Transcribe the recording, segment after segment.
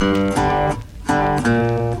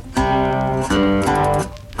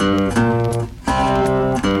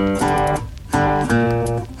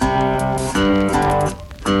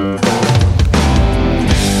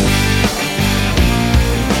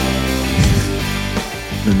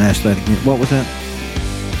Then ask that again. What was that?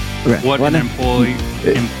 Okay. What an employer.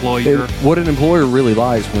 What an employer really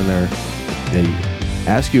likes when they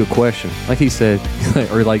ask you a question, like he said,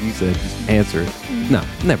 or like you said, just answer it. No,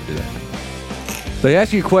 never do that. They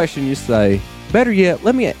ask you a question, you say, better yet,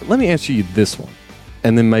 let me answer you this one,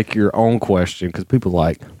 and then make your own question because people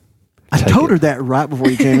like. I told her that right before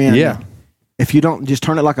you came in. Yeah. If you don't, just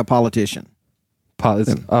turn it like a politician. Life's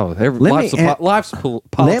Let politics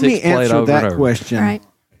me played answer over and that over. question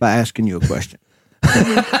by asking you a question.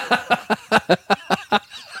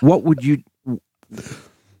 What would you?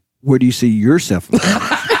 Where do you see yourself?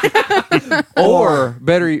 Or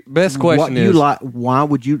best question is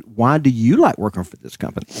why do you like working for this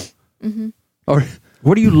company? Mm-hmm. Or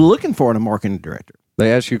what are you looking for in a marketing director?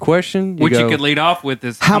 they ask you a question, Which you could lead off with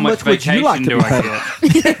is how much would you vacation like to do be I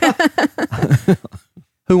get?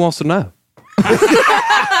 who wants to know?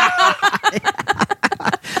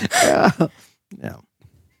 Yeah.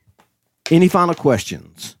 Any final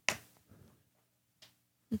questions?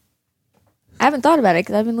 I haven't thought about it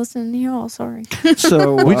because I've been listening to you all. Sorry.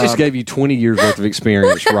 So We just gave you 20 years worth of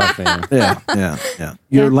experience right now. Yeah.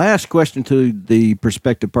 Your last question to the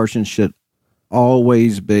prospective person should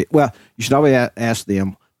always be, well, you should always ask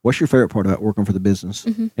them, what's your favorite part about working for the business?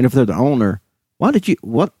 Mm-hmm. And if they're the owner, why did you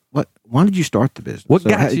start the business? What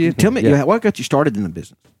got you? Tell me, Yeah. what got you started in the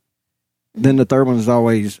business? Then the third one is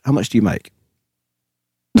always, how much do you make?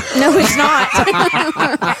 No, it's not.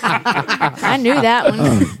 I knew that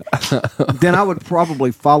one. Then I would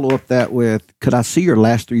probably follow up that with, could I see your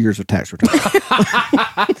last 3 years of tax return?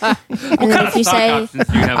 And then if you say you Options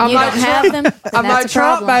do you have? don't have them, then that's a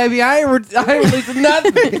problem. baby. I ain't releasing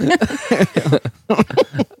nothing.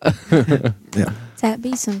 Yeah. That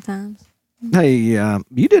be sometimes. Hey,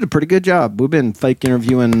 you did a pretty good job. We've been fake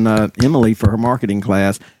interviewing Emily for her marketing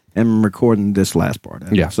class and recording this last part.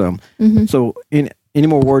 Yeah. So, any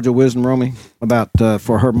more words of wisdom, Romy, about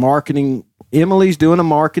for her marketing? Emily's doing a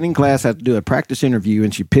marketing class. Had to do a practice interview,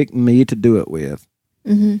 and she picked me to do it with,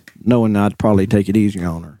 knowing I'd probably take it easy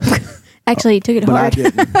on her. Actually, you took it But I hard.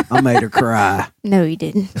 didn't. I made her cry. No, you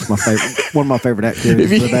didn't. It's my favorite. One of my favorite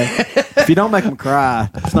activities of the day. If you don't make them cry,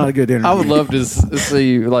 it's not a good interview. I would love to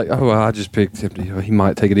see you like, oh, I just picked him. He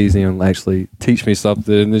might take it easy and actually teach me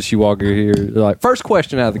something. And then she walk in here, like, first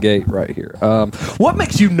question out of the gate right here. What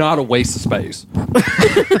makes you not a waste of space?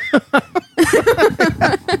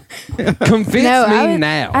 Convince me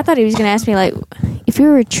now. I thought he was going to ask me, like, if you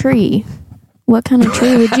were a tree, what kind of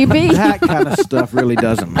tree would you be? That kind of stuff really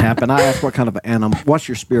doesn't happen. I asked what kind of animal. What's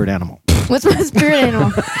your spirit animal? What's my spirit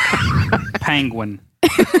animal? Penguin.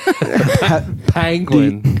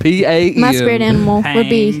 Penguin. P-A-N. My spirit animal would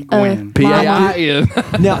be Penguin. mama. P-A-I-N.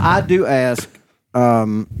 Now I do ask.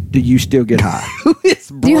 Do you still get high?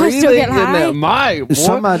 Do I still get high? In that mic? If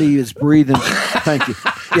somebody is breathing. Thank you.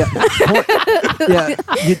 Yeah.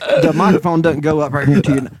 The microphone doesn't go up right here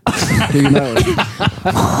to your nose.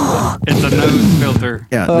 It's a nose filter.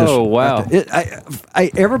 Yeah. Oh, wow.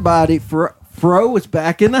 Everybody, Fro is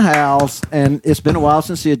back in the house, and it's been a while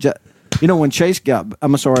since he had. When Chase when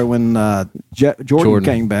Jordan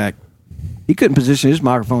came back, he couldn't position his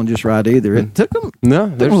microphone just right either. It took him a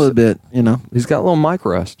little bit, He's got a little mic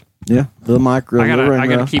rust. Yeah, little micro. I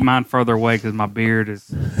gotta keep mine further away because my beard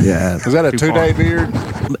is. Yeah, Is that a Too 2-day far. beard?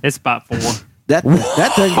 It's about 4. that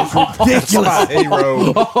thing is ridiculous.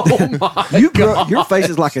 Hero. Oh my! Your face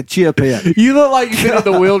is like a chip head. You look like you've been in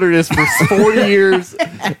the wilderness for 40 years,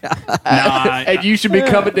 Nah, and you should be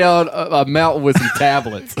coming down a mountain with some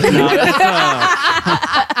tablets. no, it's,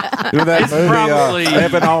 You know that movie, probably-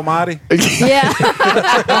 Evan Almighty? Yeah.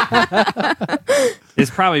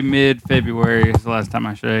 it's probably mid-February is the last time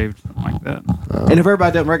I shaved, something like that. And if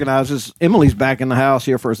everybody doesn't recognize this, Emily's back in the house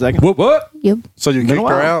here for a second. What? Yep. So you Been a kicked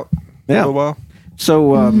her while. out? Yeah. For a while?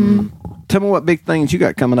 So, tell me what big things you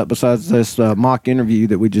got coming up besides this mock interview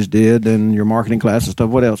that we just did and your marketing class and stuff.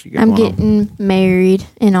 What else you got I'm going on? getting married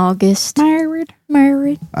in August. Married.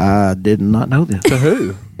 I did not know this. To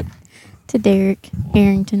who? To Derek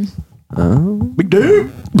Harrington. Oh, Big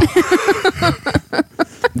dude.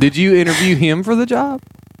 did you interview him for the job?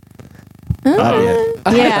 I did.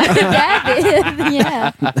 Yeah. That did.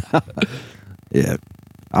 Yeah. Yeah.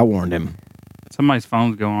 I warned him. Somebody's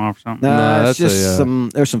phone's going off or something. No, that's it's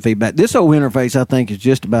just there's some feedback. This old interface, I think, is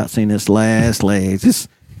just about seeing its last legs.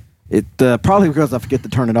 It probably because I forget to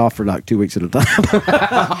turn it off for like 2 weeks at a time.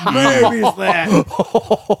 Maybe it's that.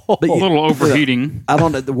 But A little overheating. I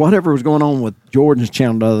don't know. Whatever was going on with Jordan's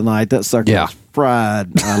channel the other night, that sucker was fried.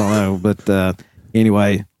 I don't know. But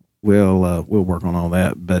anyway, we'll work on all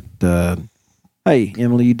that. But hey,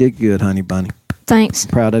 Emily, you did good, honey bunny. Thanks.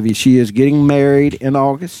 Proud of you. She is getting married in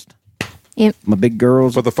August. Yep. My big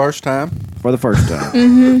girls For the first time? for the first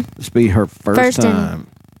time. This be her first First and- time.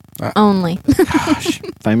 Only. Gosh,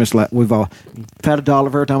 famous. We've all had $1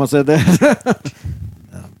 every time I said that.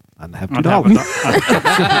 I'd have I'd have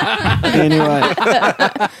 $2. Anyway,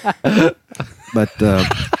 but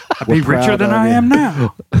I'd be richer than I am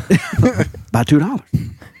now. by $2.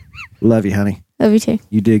 Love you, honey. Love you too.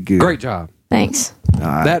 You did good. Great job. Thanks. All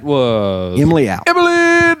right. That was Emily out. Emily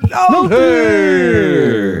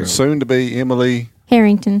Nolte. Soon to be Emily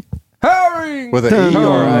Harrington Herring. with an E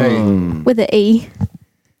or a with an E.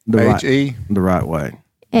 The right, H-E. the right way.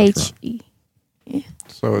 H-E.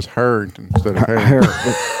 So it's Harrington instead of Her,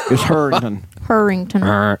 Harrington. it's Harrington.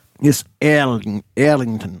 Harrington. It's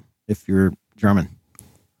Ellington if you're German.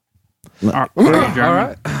 All right. All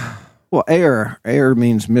right. Well, air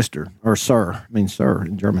means Mister, or sir means sir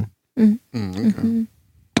in German.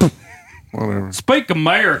 Whatever. Speak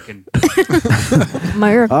American.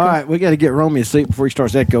 America. All right, we got to get Romy a seat before he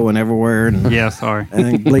starts echoing everywhere and, Yeah, sorry. and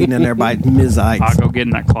then bleeding in there by Ms. I'll Ice. go get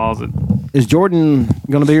in that closet. Is Jordan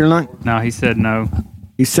going to be here tonight? No, he said no.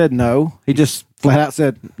 He said no. He just flat out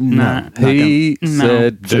said no. Nah. not gonna. He No.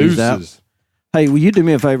 said She's out. deuces. Hey, will you do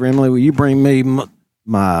me a favor, Emily? Will you bring me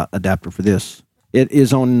my adapter for this? It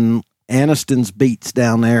is on Aniston's Beats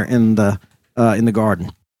down there in the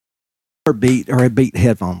garden. Her Beat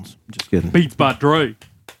headphones. Just kidding. Beats by Dre.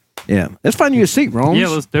 Yeah, let's find you a seat, Romes. Yeah,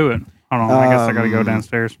 let's do it. Hold on. I guess I got to go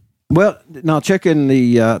downstairs. Well, now check in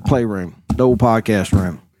the playroom, the old podcast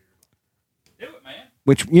room. Do it, man.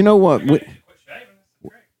 Which you know what?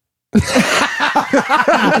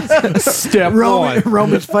 Step one.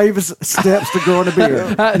 Roman's favorite steps to growing a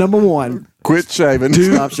beard. Number 1, Quit shaving.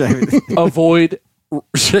 stop shaving. Avoid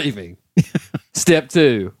shaving. Step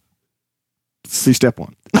 2. See step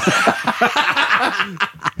 1.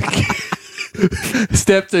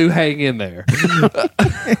 Step 2. Hang in there.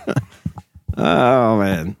 Oh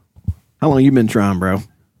man, how long you been trying, bro?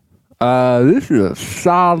 This is a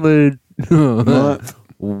solid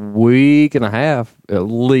week and a half at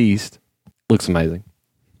least. Looks amazing.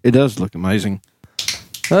 It does look amazing.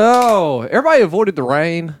 Oh, everybody avoided the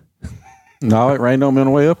rain. No, it rained on me on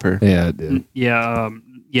the way up here. Yeah, it did. Yeah,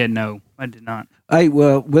 no, I did not. Hey,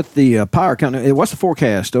 well, with the power company, what's the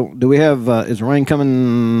forecast? Do we have? Is the rain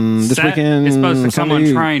coming this weekend? It's supposed to come Sunday?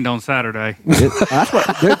 untrained on Saturday. That's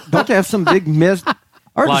what. Don't they have some big mist?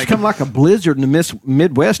 Or Like- just come like a blizzard in the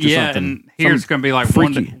Midwest or Yeah, something? and here it's going to be like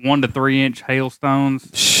freaky. 1 to 3 inch hailstones.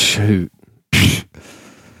 Shoot.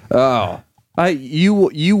 Oh,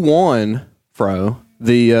 you won, Fro,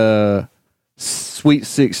 the Sweet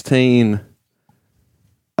 16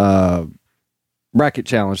 bracket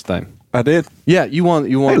challenge thing. I did. Yeah, you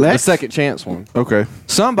won. You won Hey, the Lex. second chance one. Okay.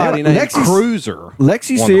 Somebody Yeah, named Lexi's- Cruiser.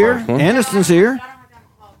 Lexi's won the here. first one. Aniston's here.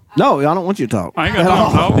 No, I don't want you to talk. I ain't got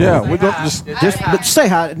time to talk. Yeah, we don't just. But say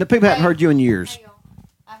hi. The people haven't heard you in years.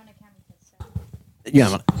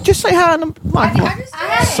 Yeah, just say hi in the microphone.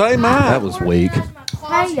 Say mine. That was weak.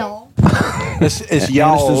 Hey y'all. It's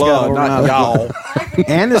y'all, Aniston's got not y'all.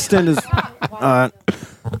 Aniston is.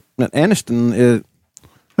 Aniston is.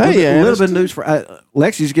 Hey, a little bit of Aniston. news for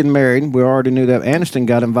Lexi's getting married. We already knew that. Aniston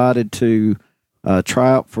got invited to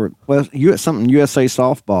try out for something USA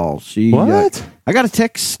softball. She What? I got a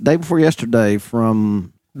text day before yesterday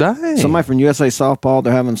from Dang. somebody from USA softball.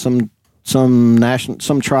 They're having some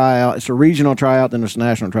tryout. It's a regional tryout, then it's a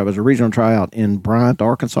national tryout. It's a regional tryout in Bryant,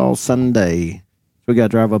 Arkansas, Sunday. So we got to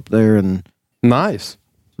drive up there, and Nice.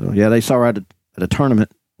 so yeah, they saw her at a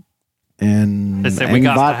tournament. And They said and we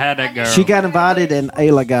got to invite- have that girl. She got invited, and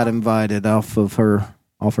Ayla got invited off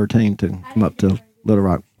her team to come up to Little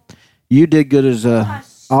Rock. You did good as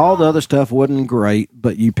all the other stuff wasn't great,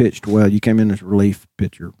 but you pitched well. You came in as a relief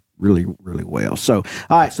pitcher really, really well. So,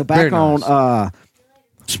 all right, so back Very on nice.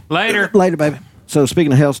 Later. later, baby. So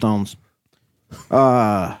speaking of hailstones,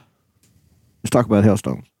 let's talk about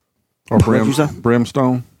hailstones. Or What'd you say?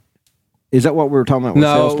 brimstone. Is that what we were talking about? With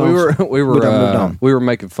No, hailstones? we We done moved were on. we were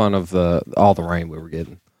making fun of all the rain we were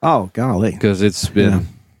getting Oh golly, because it's been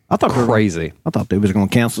I thought they were- crazy. I thought they was going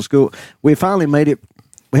to cancel school. We finally made it.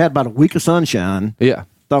 We had about a week of sunshine. Yeah,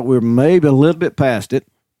 Thought we were maybe a little bit past it,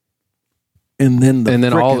 and then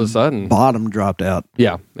all of a frickin' sthat bottom dropped out.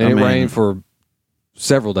 yeah, and I it mean- rained for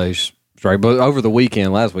several days straight. But over the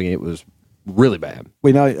weekend, last weekend, it was really bad.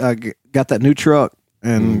 We know got that new truck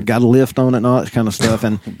and got a lift on it and all that kind of stuff,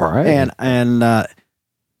 and Right. and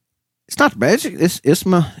it's not bad.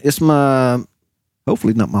 It's my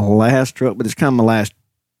hopefully not my last truck, but it's kind of my last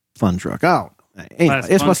fun truck. Oh, anyway, Last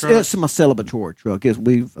it's fun my truck? it's my celebratory truck.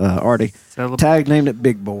 We've already tag named it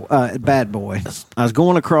Big Boy, Bad Boy. I was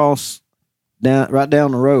going across right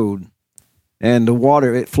down the road, and the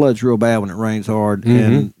water it floods real bad when it rains hard,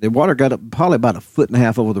 and the water got up probably about 1.5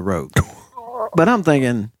 feet over the road. But I'm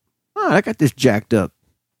thinking, I got this jacked up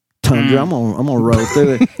tundra. I'm gonna roll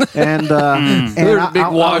through it, and There's a big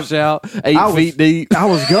washout, 8 feet deep. I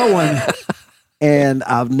was going, and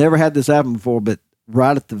I've never had this happen before, but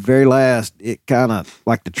right at the very last, it kind of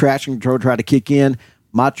like the traction control tried to kick in.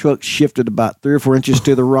 My truck shifted about 3 or 4 inches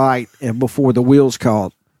to the right, and before the wheels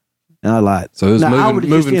caught. And I lied. So it was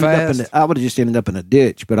moving fast? I would have just ended up in a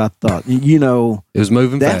ditch, but I thought, it was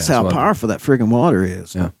moving that's fast. how powerful that friggin' water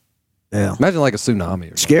is. Yeah. Yeah. Imagine like a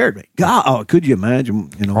tsunami. Scared me. God, could you imagine?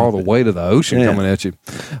 All the weight of the ocean coming at you.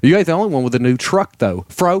 You ain't the only one with a new truck, though.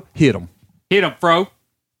 Fro, hit him. Hit him, Fro.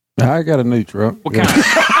 I got a new truck. What kind?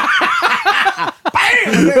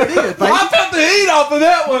 I felt the heat off of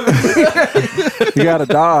that one. You got a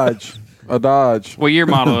Dodge. A Dodge. What year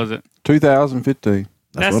model is it? 2015.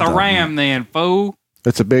 That's a Ram, then, fool.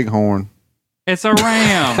 It's a big horn. It's a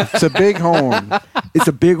Ram. It's a big horn. It's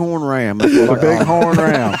a bighorn ram. It's a big horn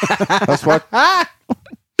Ram. That's what.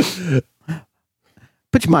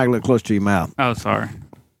 Put your mic a little close to your mouth. Oh, sorry.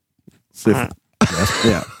 Yeah.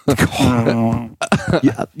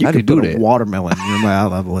 You How do you could do put a that? watermelon in your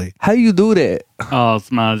mouth, I believe. How you do that? Oh,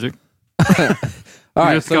 it's magic. All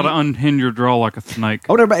right, You just got to unhinge your jaw like a snake.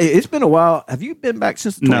 Oh, everybody, it's been a while. Have you been back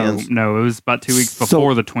since the twins? No, it was about 2 weeks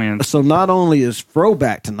before the twins. So not only is Fro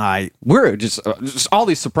back tonight, We're just all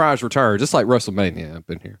these surprise returns, just like WrestleMania up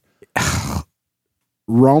in here.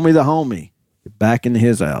 Romy the homie back into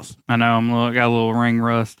his house. I know, got a little ring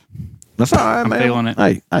rust. That's all right, I'm man. feeling it.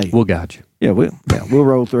 Hey, We'll got you. yeah, we'll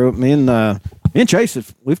roll through it. Me and Chase,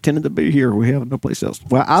 we've tended to be here. We have no place else.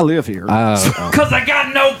 Well, I live here. Because I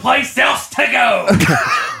got no place else to go.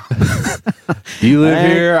 You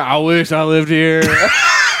live here. I wish I lived here.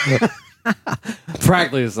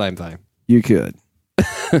 Practically the same thing. You could.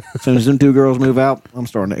 As soon as them 2 girls move out, I'm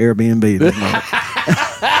starting to Airbnb this month.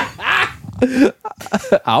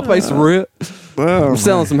 I'll pay some rent. Well, I'm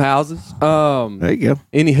selling some houses. there you go.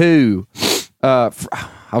 Anywho,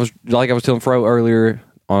 I was telling Fro earlier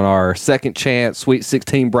on our second chance Sweet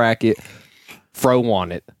 16 bracket. Fro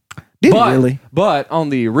won it. Did he really? But on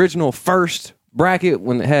the original first bracket,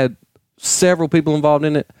 when it had several people involved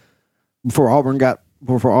in it, Before Auburn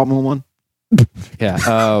won?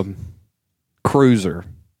 yeah, Cruiser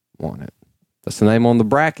won it. That's the name on the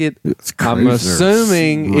bracket. I'm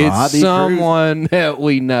assuming it's Robbie someone that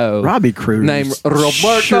we know. Robbie Cruz. Named Roberto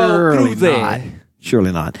Surely Cruz. not.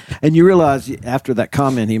 Surely not. And you realize after that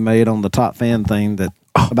comment he made on the top fan thing that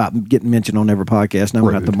about getting mentioned on every podcast, now I'm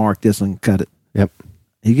going to have to mark this and cut it. Yep.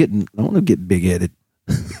 I want to get big-headed.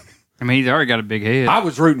 I mean, he's already got a big head. I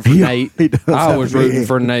was rooting for Nate. He does I have was a big rooting head.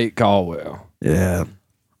 for Nate Caldwell. Yeah.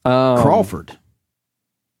 Crawford.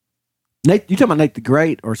 Nate, you talking about Nate the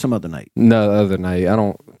Great or some other Nate? No, the other Nate.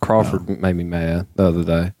 Crawford made me mad the other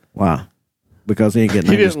day. Wow. Because he ain't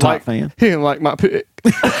getting named as top fan? He didn't like my pick.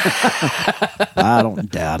 I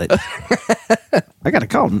don't doubt it. I got to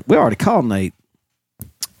call him. We already called Nate.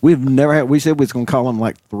 We said we was going to call him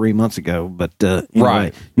like 3 months ago, but anyway.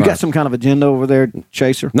 Right. You got some kind of agenda over there,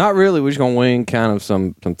 Chaser? Not really. We're just going to wing kind of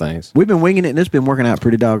some things. We've been winging it, and it's been working out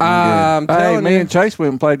pretty doggone I'm Hey, telling me you, and Chase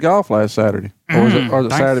went and played golf last Saturday. Or was it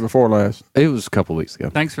Thanks. Saturday before last? it was a couple weeks ago.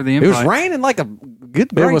 Thanks for the It invite. was raining like a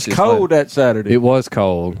good It was gracious cold day. that Saturday. It was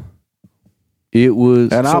cold. It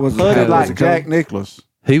was. and So I was it putted cold? like Was it Jack cold? Nicholas.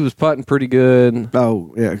 He was putting pretty good. good.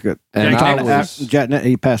 Oh, yeah, good. And Jack I Nicklaus? was.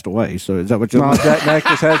 He passed away, so is that what you're No, Jack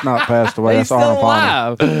Nicholas has not passed away. He's That's still Arnold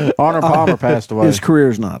Palmer. alive. Arnold Palmer passed away. His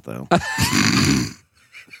career's not, though.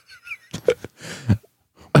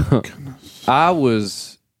 I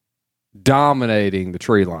was dominating the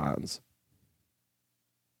tree lines.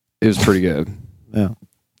 It was pretty good. Yeah.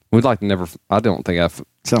 We'd like to never. I don't think I've.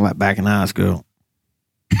 Sound like back in high school.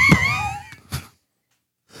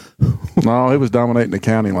 No, he was dominating the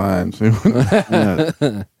county lines. Yeah.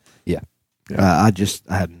 Yeah. I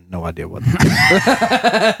had no idea what.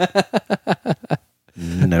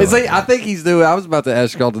 No. See, idea. I think he's doing. I was about to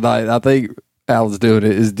ask y'all tonight. I think Alan's doing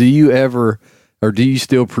it. Is do you ever, or do you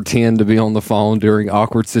still pretend to be on the phone during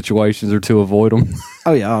awkward situations or to avoid them?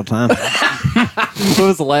 Oh, yeah, all the time. When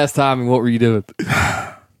was the last time and what were you doing?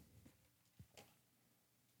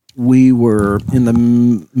 We were in the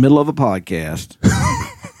middle of a podcast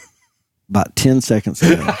about 10 seconds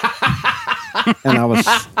ago. And I was.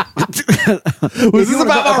 Was this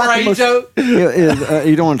about my rain joke?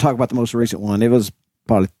 You don't want to talk about the most recent one. It was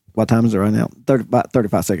probably, what time is it right now? About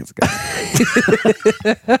 35 seconds ago.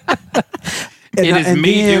 It is and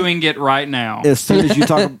me then, doing it right now. As soon as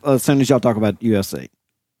y'all talk about UFC,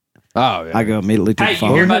 Oh yeah. I go immediately to Hey, the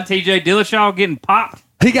phone. you hear about TJ Dillashaw getting popped?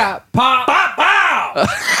 He got pop.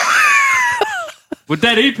 With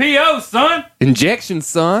that EPO, son. Injection,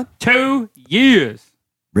 son. 2 years.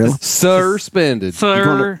 Really? Suspended.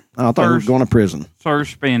 I thought he was going to prison.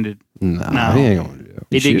 Suspended. No, No. he ain't gonna do that.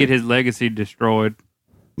 He did get his legacy destroyed.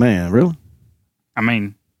 Man, really? I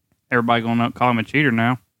mean, everybody gonna call him a cheater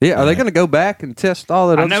now. Yeah, are they going to go back and test all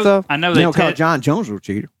that I other know. stuff? I know They they don't call te- John Jones a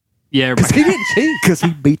cheater Yeah, Because he didn't cheat. because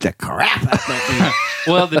he beat the crap out of that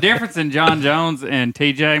well, the difference in John Jones and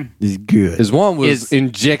TJ, dude. He's good. His one was Is-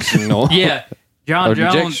 injectional. yeah, John Or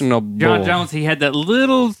Jones. injectional John bull. Jones, he had that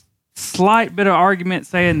little slight bit of argument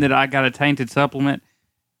saying that I got a tainted supplement.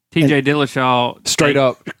 TJ Dillashaw, Straight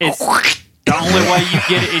up. it's the only way you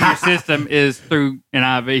get it in your system is through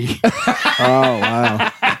an IV. Oh,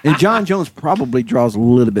 wow. And John Jones probably draws a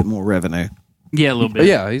little bit more revenue. Yeah, a little bit.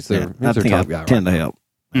 Yeah, he's their, I he's their think top I guy. tend Right? to help.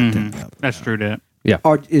 Mhm. That's true. That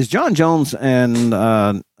Or is John Jones and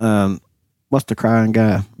what's the crying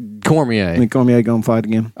guy? Cormier. Cormier going to fight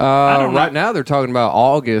again? don't know. Right now, they're talking about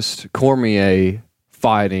August. Cormier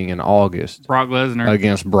fighting in August Brock Lesnar.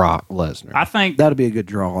 against Brock Lesnar. I think. That'll be a good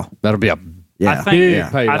draw. That'll be a Yeah. I think.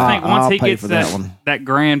 big payday. I think once I'll he pay gets for that that one. that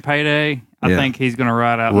grand payday, I Yeah. think he's going to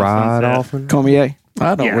ride out. in the ride sunset. off. Cormier?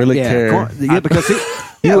 I don't Yeah. really Yeah, care. because he,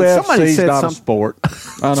 somebody UFC's said not a something. sport. I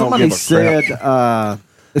don't Somebody give a said crap. it's going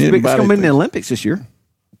to be in the thinks- Olympics this year.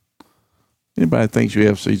 Anybody thinks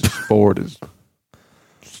UFC's a sport is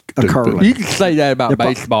A stupid. curling. You can say that about Yeah, but-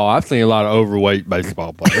 baseball. I've seen a lot of overweight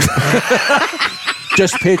baseball players.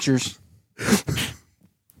 just pitchers.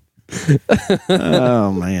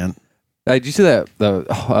 Oh, man. Hey, did you see that the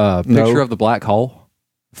picture No. of the black hole?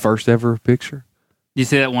 First ever picture. You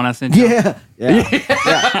see that one I sent you? Yeah. Yeah.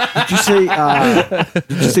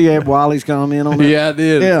 Did you see Ed Wiley's comment on that? Yeah, I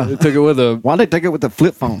did. Yeah. They took it with a. Why did they take it with the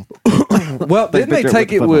flip phone? Well, didn't they picture it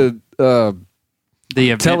take it with with The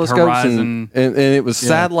Event telescopes Horizon. and it was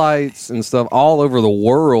satellites and stuff all over the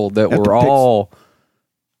world that Have to were pick- all.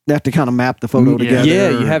 They have to kind of map the photo together. Yeah,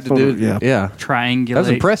 you have to Photo- do. Yeah, Triangulate. that was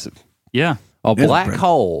impressive. Yeah. A It's black impressive.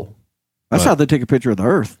 hole. That's how they take a picture of the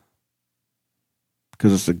Earth.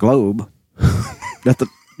 Because it's a globe. That's the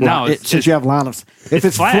No, since you have line of if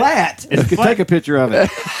it's flat, you can flat. take a picture of it.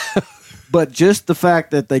 But just the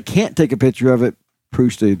fact that they can't take a picture of it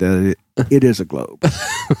proves to you that it is a globe.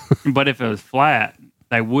 But if it was flat,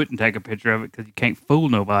 they wouldn't take a picture of it because you can't fool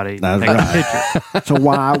nobody. and That's take right. a picture. So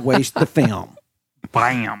why waste the film?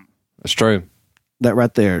 Bam. That's true. That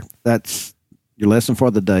right there. That's your lesson for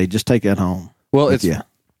the day. Just take that home. Well, with it's you and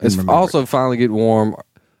it's remember also finally getting warm.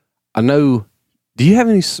 I know. Do you have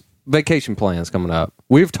any vacation plans coming up?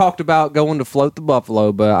 We've talked about going to Float the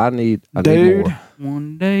Buffalo, but I need Dude. more.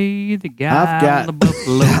 One day, the guy I've got- on the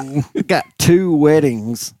buffalo. it. Got 2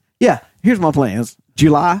 weddings. Yeah, here's my plans.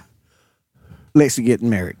 July, Lexi getting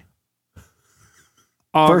married.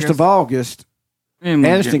 1st of August,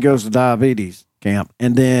 Anderson goes to diabetes camp,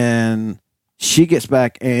 and then she gets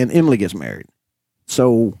back and Emily gets married.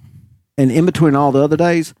 So, and in between all the other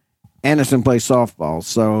days, Anderson plays softball.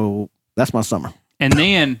 So that's my summer. And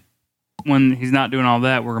then when he's not doing all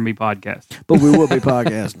that, we're going to be podcasting. But we will be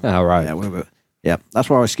podcasting. All right. Yeah, we'll be. Yeah, that's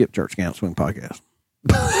why I skip church camps when podcast.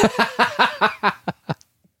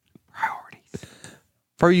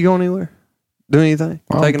 Are you going anywhere? Doing anything?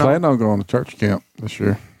 I'm Taking off? planning on going to church camp this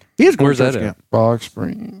year. He is going Where's to that church at? camp. Bog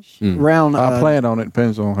Springs. Around I plan on it.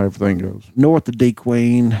 Depends on how everything goes. north of D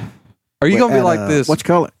Queen. Are you going to be At, like this? What you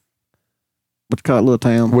call it? What you call it? Little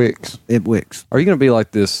town. Wicks. It Wicks. Are you going to be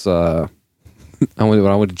like this? When I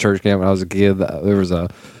went to church camp when I was a kid, there was a,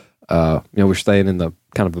 we're staying in the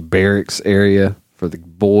kind of a barracks area for the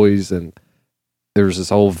boys, and there was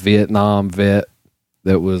this old Vietnam vet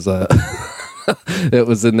that was that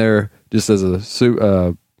was in there just as a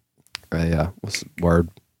what's the word?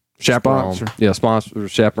 Chaperone. Sponsor. Yeah, sponsor,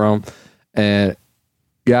 chaperone, and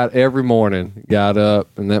every morning got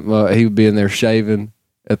up, and that he would be in there shaving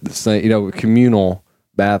at the same, communal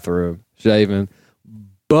bathroom, shaving,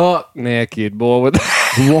 buck naked, boy. With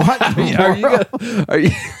What? are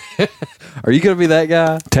you gonna be that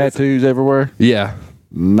guy? Tattoos everywhere. Yeah.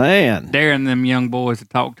 Man. Daring them young boys to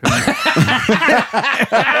talk to him.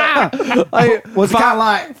 Was kind of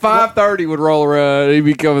like 5:30 would roll around. He'd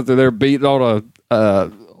be coming through there beating on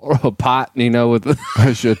a pot, with the,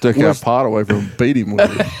 I should have took that pot away from him, beat him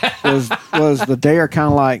with it. was the dare kind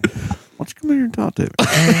of like, why don't you come here and talk to me?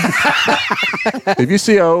 If you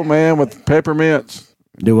see an old man with peppermints,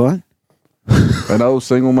 Do what? an old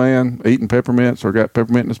single man eating peppermints or got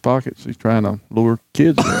peppermint in his pockets. He's trying to lure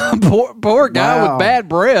kids in. poor guy Wow. with bad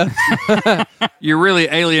breath. You're really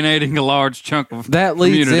alienating a large chunk of That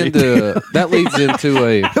leads community. into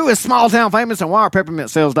a Who is small town famous and why are peppermint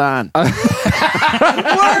sales dying? we're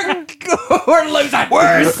losing.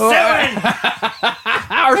 We're suing.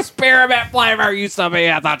 Our spearmint flavor used to be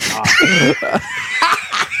at the top.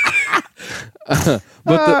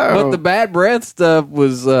 But the bad breath stuff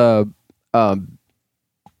was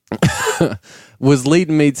was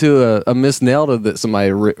leading me to a Miss Nelda that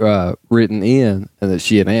somebody written in and that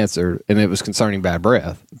she had answered, and it was concerning bad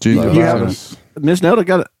breath. Jesus. You have Miss Nelda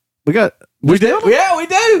got it. We do. Yeah, we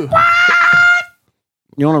do.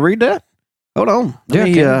 You want to read that? Hold on. Yeah,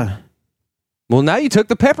 Let me, Well, now you took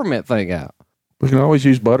the peppermint thing out. We can always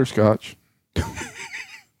use butterscotch.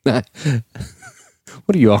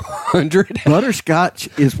 What are you, 100? butterscotch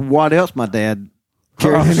is what else my dad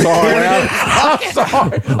I'm sorry. I'm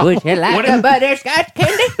sorry. Would you like a butterscotch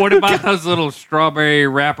candy? What about those little strawberry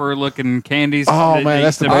wrapper looking candies? Oh, that man, they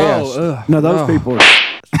that's the used to- best. ugh. No, those people.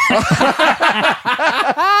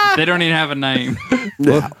 They don't even have a name.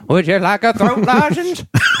 Would you like a throat lozenge?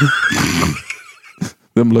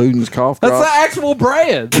 Them Luden's cough That's drops. the actual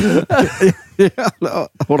brand. No,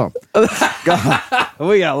 hold on.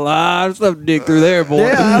 We got a lot of stuff to dig through there, boy.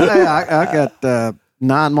 Yeah, I got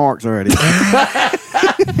 9 marks already.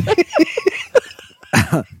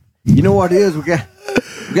 You know what it is? We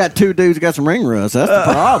got 2 dudes that got some ring rust. That's the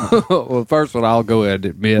problem. Well, first one I'll go ahead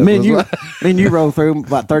and admit. Me was and you roll through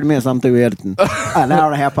about 30 minutes. I'm through editing. An hour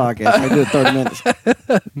and a half podcast. I do it 30 minutes.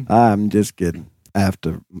 I'm just kidding. I have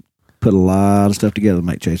to put a lot of stuff together to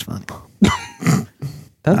make Chase funny.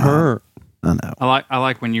 that hurt. I know. I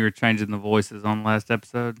like when you were changing the voices on last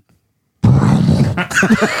episode.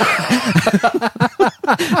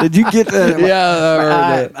 Did you get that? Yeah, I heard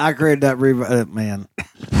that. I created that man.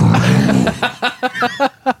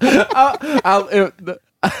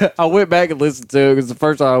 I went back and listened to it because the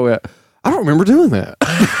first time I went, I don't remember doing that.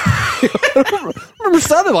 I don't remember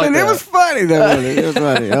sounding like And that. it was funny though. Wasn't it? It was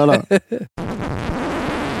funny. Hold on.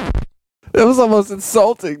 It was almost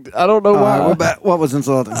insulting. I don't know why. What was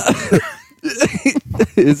insulting?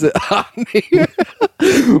 Is it hot in here?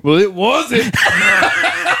 Well, it wasn't.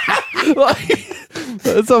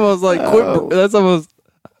 That's almost like quit. That's almost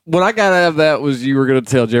when I got out of that was you were going to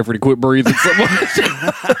tell Jeffrey to quit breathing so much.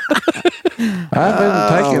 I've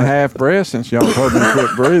been taking half breath since y'all told me to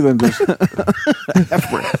quit breathing. Just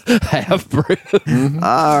Half breath.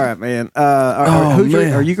 All right, man. Are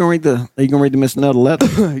you gonna read the? Are you gonna read the Miss Nelda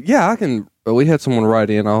letter? Yeah, I can. We had someone write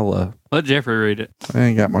in. I'll. Let Jeffrey read it. I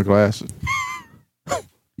ain't got my glasses.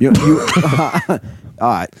 You all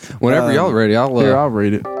right. Whenever y'all ready, I'll. Here, I'll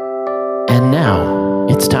read it. And now,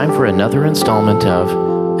 it's time for another installment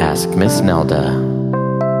of Ask Miss Nelda.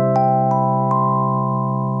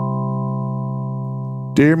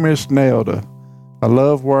 Dear Miss Nelda, I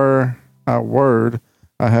love where I word.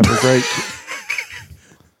 I have a great.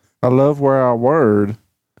 I love where I word.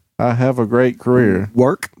 I have a great career.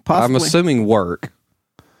 Work. I'm Possibly. assuming work.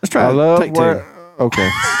 Let's try. I love take where. 2. Okay,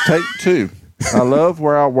 take 2. I love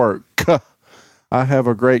where I work. I have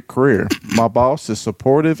a great career. My boss is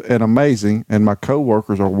supportive and amazing, and my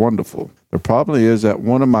coworkers are wonderful. The problem is that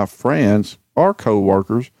one of my friends or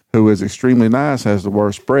coworkers, who is extremely nice, has the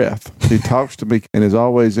worst breath. He talks to me and is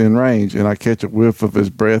always in range, and I catch a whiff of his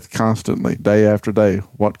breath constantly, day after day.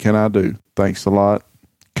 What can I do? Thanks a lot.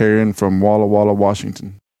 Karen from Walla Walla,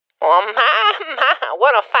 Washington. Well, my,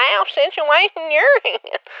 what a foul situation you're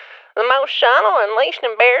in. The most subtle and least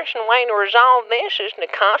embarrassing way to resolve this is to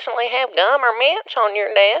constantly have gum or mints on your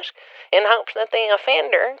desk in hopes that the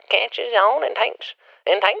offender catches on and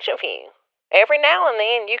takes a few. Every now and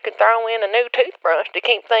then you could throw in a new toothbrush to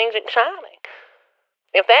keep things exciting.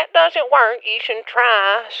 If that doesn't work, you should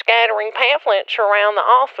try scattering pamphlets around the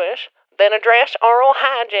office that address oral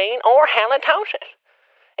hygiene or halitosis.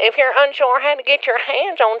 If you're unsure how to get your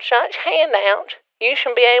hands on such handouts, you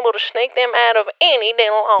should be able to sneak them out of any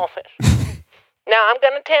dental office. Now, I'm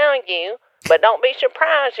going to tell you, but don't be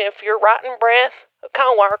surprised if your rotten breath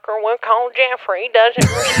coworker we'll call Jeffrey doesn't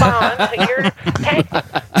respond to your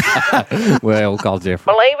text. Well, we'll call Jeffrey.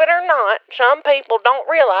 Believe it or not, some people don't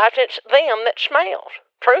realize it's them that smells.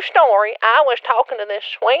 True story, I was talking to this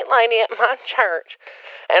sweet lady at my church,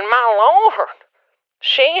 and my Lord,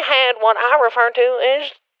 she had what I refer to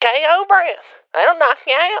as KO breath. That'll knock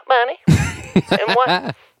you out, buddy.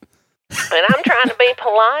 And I'm trying to be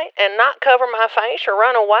polite and not cover my face or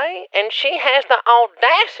run away, and she has the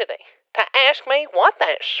audacity to ask me what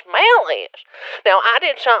that smell is. Now, I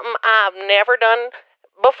did something I've never done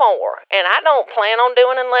before, and I don't plan on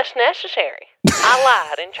doing unless necessary. I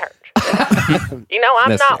lied in church.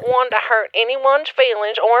 I'm not one to hurt anyone's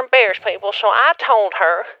feelings or embarrass people, so I told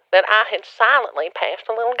her that I had silently passed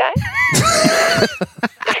a little gas.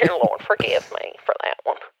 Dear Lord, forgive me for that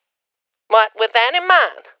one. But with that in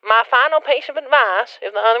mind, my final piece of advice,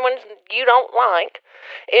 if the other ones you don't like,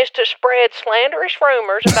 is to spread slanderous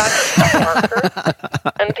rumors about your coworker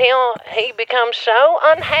until he becomes so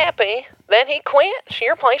unhappy that he quits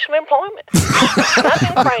your place of employment.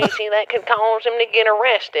 Nothing crazy that could cause him to get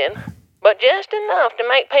arrested, but just enough to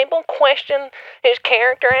make people question his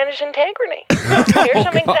character and his integrity. Here's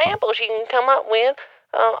some examples you can come up with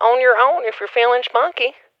on your own if you're feeling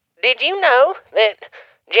spunky. Did you know that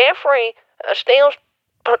Jeffrey steals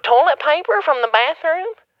toilet paper from the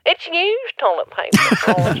bathroom? It's used toilet paper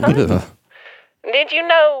all the time. Did you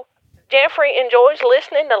know Jeffrey enjoys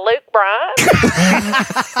listening to Luke Bryan?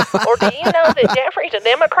 Or do you know that Jeffrey's a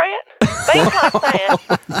Democrat? Things like that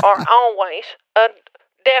are always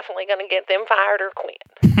definitely going to get them fired or quit.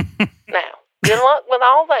 Now, good luck with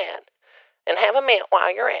all that, and have a mint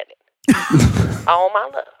while you're at it. All my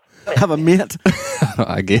love. Have a mint?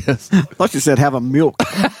 I guess. I thought you said have a milk.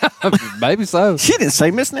 Maybe so. She didn't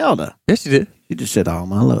say Miss Nelda. Yes, you did. She just said all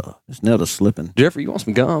my love. Miss Nelda's slipping. Jeffrey, you want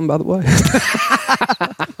some gum, by the way?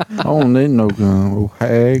 I don't need no gun, old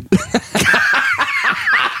hag.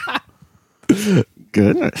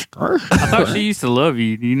 Goodness. I thought she used to love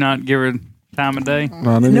you. Do you not give her time of day?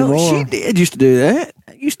 Not anymore. No, she did used to do that.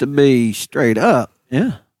 It used to be straight up.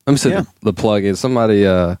 Yeah. Let me say the plug is somebody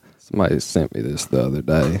sent me this the other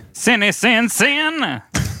day. Sin.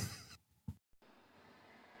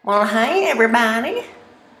 Well, hey, everybody.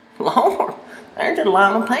 Lord, there's a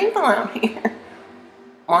lot of people out here.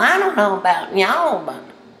 Well, I don't know about y'all, but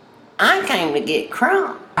I came to get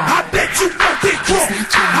crunk. I bet you won't get crunk.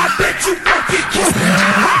 I bet you won't get crunk.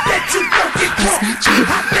 I bet you won't get crunk.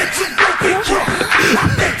 I bet you won't get crunk. I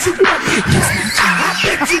bet you won't get crunk. I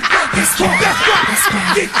bet you won't get crunk. That's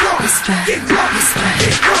right. Get crunk. Get crunk. Get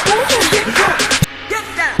crunk. Get crunk. Get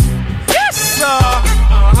down. Yes,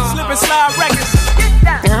 Slip and Slide Records. Get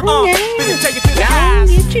down. Finna take it to the highs.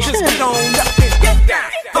 Just get on up and get down.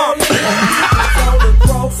 All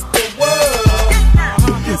across the world.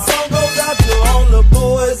 This song goes out to all the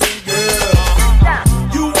boys and girls.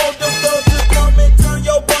 You want the thug to come and turn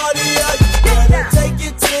your body out. You better take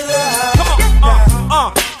it to the high.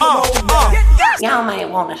 Y'all may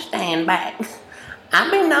want to stand back. I've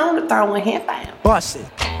been known to throw a hip out. Bust it.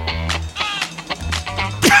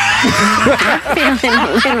 I'm feeling a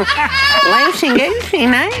little loosey goosey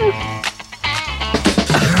now.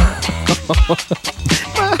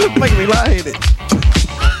 Making me light it.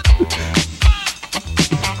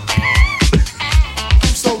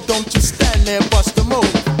 So don't you stand there, bust the move.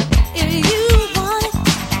 If you want it,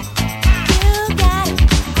 you got it.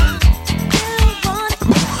 You want it,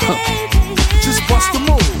 baby. Just bust the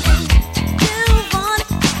move. You want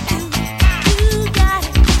it, you got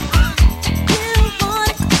it. You want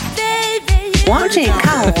it, baby. What's it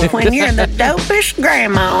called when you're the dopest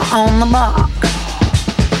grandma on the block?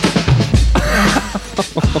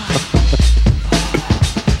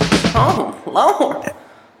 Oh, Lord.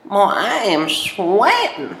 Boy, I am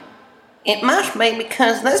sweating. It must be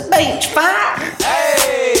because this beach fire.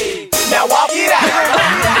 Hey, now walk it out.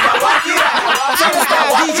 Now walk it out.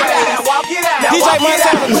 DJ, walk it out. DJ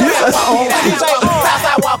Montana, DJ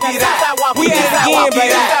Southside, walk it out. We at it again,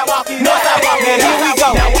 baby. Northside, walk it out. Here we go.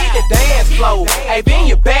 Now with the dance flow, hey, bend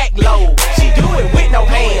your back low. She do it with no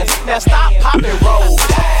hands. Now stop, pop and roll.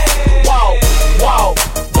 Walk, walk,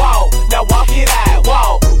 walk. Now walk it out.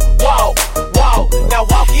 Walk, walk, walk. Now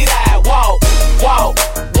walk it out. Walk, walk,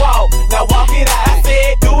 walk. Now walk it out. I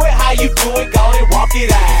said, do it how you do it. Go and walk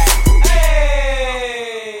it out.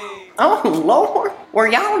 Hey. Oh, Lord. Were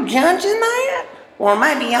y'all judging that? Or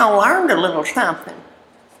maybe y'all learned a little something.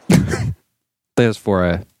 That's for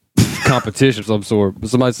a competition of some sort. But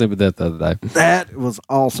somebody sent me that the other day. That was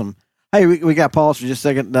awesome. Hey, we got pause for just a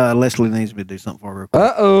second. Leslie needs me to do something for her real quick.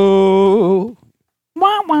 Uh-oh.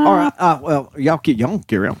 Wah, wah. All right. Well, y'all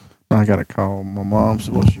carry on. I got to call my mom,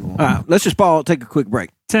 see what she wants. All right. Let's just pause, take a quick break.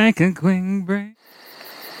 Take a quick break.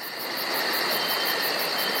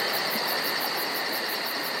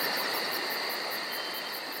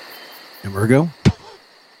 And we're go.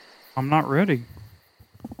 I'm not ready.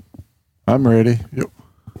 I'm ready. Yep.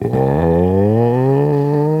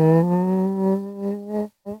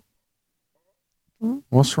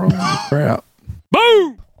 What's wrong with the crap?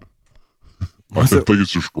 Boom! I think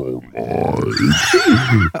it's just going on.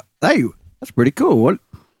 Hey, that's pretty cool. What?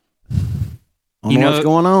 I don't You know know- what's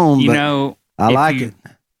going on, You but know, I if like you it.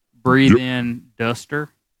 Breathe in duster?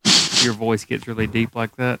 Your voice gets really deep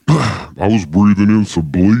like that. I was breathing in some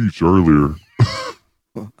bleach earlier.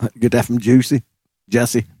 Get that from Juicy?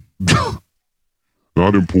 Jesse? I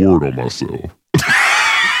didn't pour it on myself.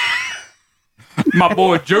 My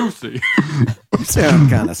boy Juicy. You sound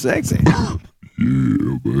kind of sexy.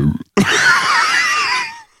 Yeah, baby.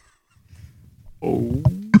 Oh,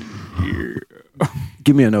 yeah.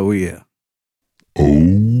 Give me an oh yeah.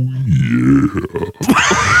 Oh, yeah.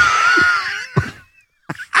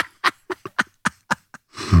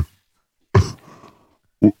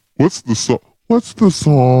 What's the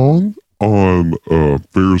song on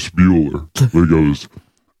Ferris Bueller that goes,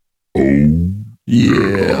 oh,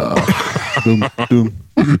 yeah. Doom, doom.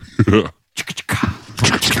 Yeah.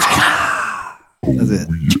 That's it.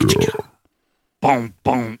 Yeah. Boom,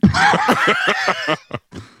 boom.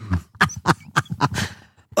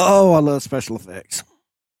 Oh, I love special effects.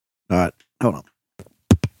 All right, hold on.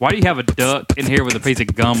 Why do you have a duck in here with a piece of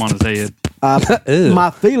gum on his head? My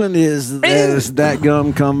feeling is that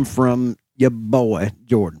gum come from your boy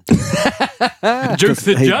Jordan.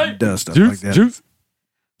 Juicy He J. does stuff like that. Juice.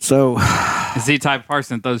 So, Is he the type of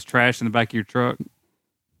person that throws trash in the back of your truck?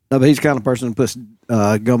 no, but he's the kind of person who puts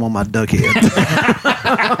gum on my duck head.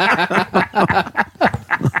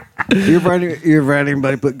 You ever had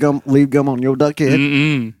anybody leave gum on your duck head?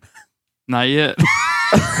 Mm-mm. Not yet.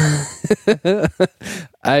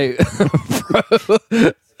 Hey,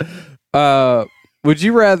 would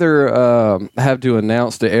you rather have to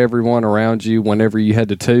announce to everyone around you whenever you had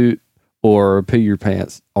to toot or pee your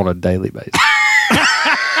pants on a daily basis?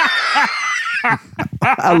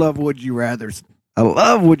 I love Would You Rathers. I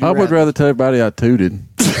love Would You I Rather. would rather tell everybody I tooted.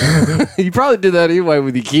 You probably did that anyway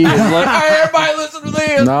with your kids. Like, hey, everybody listen to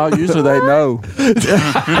this. No, usually they know. I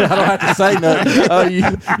don't have to say nothing. Oh, you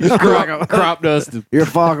crop dusted. You're a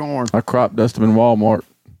foghorn. I crop dust them in Walmart.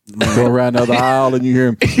 Go around the other aisle and you hear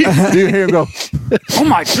him. You hear him go, Oh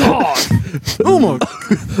my God. Oh my!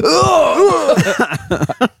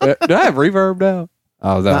 Do I have reverb now?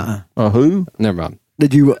 Oh, that. who? Never mind.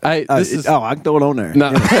 Did you? Hey, this is. I can throw it on there. No.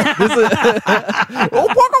 This is,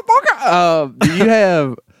 do you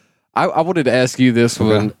have? I wanted to ask you this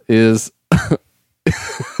one is,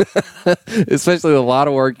 especially a lot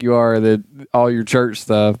of work you are that all your church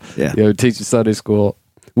stuff. Yeah. You know, teaching Sunday school.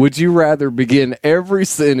 Would you rather begin every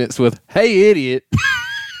sentence with "Hey, idiot,"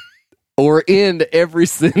 or end every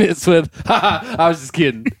sentence with "Ha ha, I was just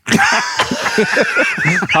kidding"?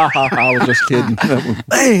 Ha ha, I was just kidding.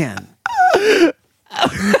 Man.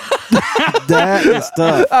 That is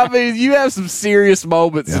tough. I mean, you have some serious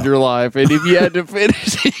moments in your life, and if you had to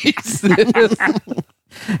finish each sentence,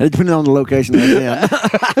 Depending on the location they're in.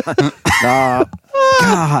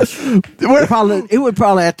 Gosh. It would probably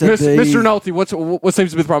have to be. Mr. Nolte, what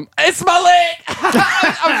seems to be the problem? It's my leg.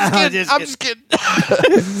 I'm just kidding.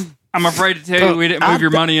 I'm afraid to tell you we didn't move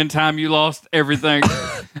your money in time. You lost everything.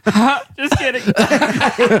 Just kidding.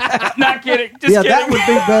 Not kidding. Just kidding. That would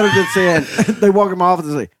be better than saying they walk in my office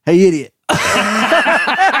and say, "Hey, idiot."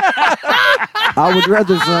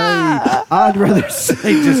 I'd rather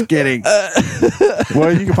say just kidding.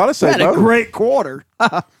 Well, you can probably say Had a both. great quarter.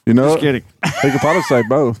 You know, Just kidding. You can probably say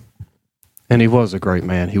both. And he was a great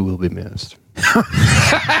man. He will be missed.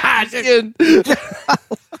 Just kidding.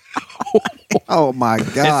 Oh my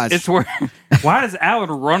gosh. It's where. Why does Alan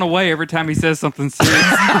run away every time he says something serious?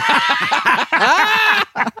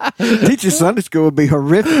 Teaching Sunday school would be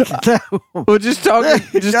horrific. Well, just talking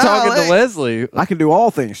to Leslie. I can do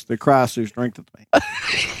all things through Christ who strengthens me.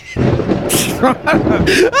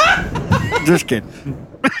 Just kidding.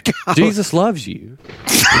 Jesus loves you.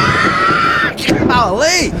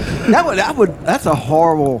 Golly, that's a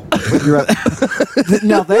horrible.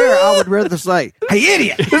 Now there, I would rather say, "Hey,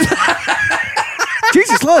 idiot."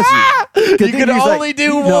 Jesus loves you. You can only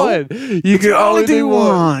do one. You can only do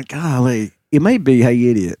one. Golly, it may be, "Hey,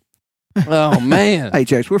 idiot." Oh man. Hey,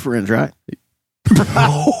 Chase, we're friends, right?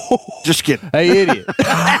 Just kidding. Hey, idiot.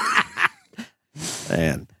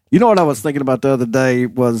 And you know what I was thinking about the other day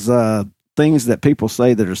was things that people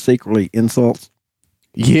say that are secretly insults.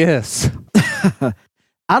 Yes.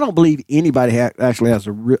 I don't believe anybody actually has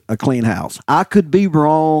a clean house. I could be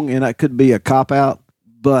wrong, and that could be a cop out.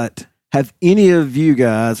 But have any of you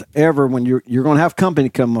guys ever, when you're going to have company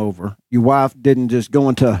come over, your wife didn't just go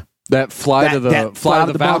into That flight of the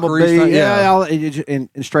Valkyries. Bumblebee, and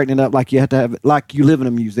straighten it up like you have to have it, like you live in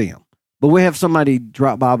a museum. But we have somebody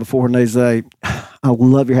drop by before and they say, "I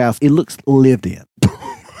love your house. It looks lived in."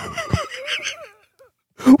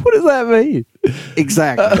 What does that mean?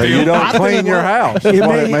 Exactly. You don't clean your house. That's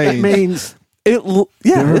what it means. It means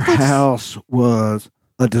your house was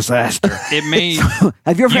a disaster. It means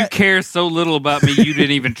Have you ever you care so little about me, you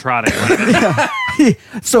didn't even try to.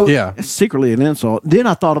 So Yeah. secretly an insult. Then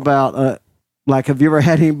I thought about like, have you ever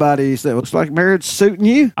had anybody say, looks like marriage suiting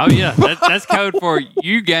you? Oh yeah, that's code for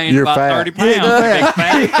you gained You're about fat. 30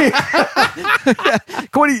 pounds. Big fat.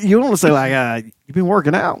 What you want to say like, you've been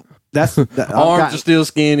working out. That's Arms are still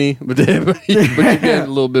skinny, but you gained a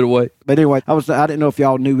little bit of weight. But anyway, I didn't know if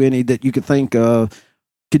y'all knew any that you could think of.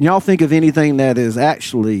 Can y'all think of anything that is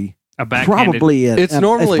actually A backhanded. probably It's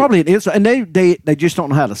normally- probably an insult, and they just don't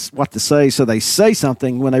know what to say, so they say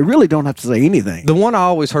something when they really don't have to say anything. The one I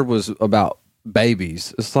always heard was about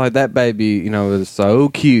babies. It's like that baby, is so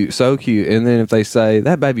cute, and then if they say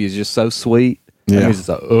that baby is just so sweet, that Yeah. means it's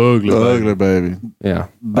an ugly, Ugly baby. baby. Yeah,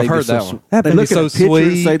 I've Baby's heard so that sweet. one. That They baby's look so at a picture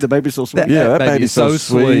and sweet. say the baby's so sweet. Yeah, that baby's so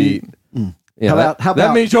sweet. Yeah, How that, about-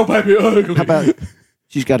 that means your baby ugly. How about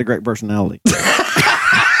she's got a great personality?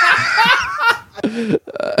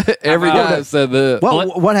 Every guy that said that.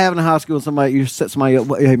 What happened in high school? Somebody you set somebody up.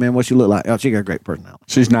 Hey man, what she look like? Oh, she got a great personality.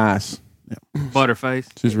 She's nice. Butterface.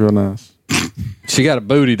 She's real nice. She got a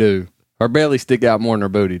booty do. Her belly stick out more than her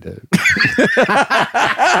booty do.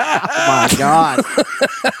 My God,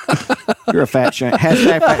 you're a fat shame.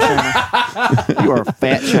 Hashtag fat shamer. You are a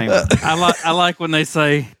fat shamer. I like when they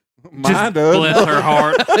say, Mine just does. bless her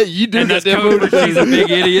heart. You do And got that's that code booty for she's a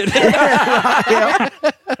big idiot.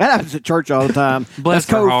 That happens at church all the time. Bless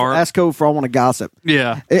that's her code. heart. That's code for I want to gossip.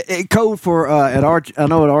 Yeah. Code for at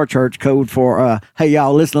our church. Code for hey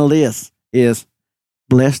y'all, listen to this is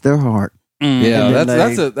bless their heart. Mm. Yeah, And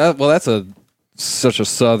then that's such a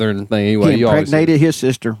southern thing anyway. He You always impregnated his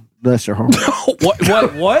sister. Bless her heart.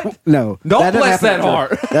 what? No, Don't doesn't bless happen that at heart.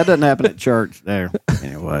 church. That doesn't happen at church. There.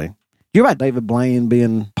 Anyway, you about David Blaine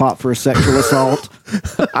being popped for a sexual assault?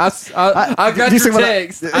 I got you see your what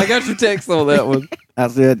text. I got your text on that one. I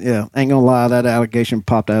said, yeah, ain't gonna lie, that allegation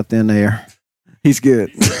popped out thin air. He's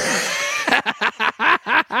good.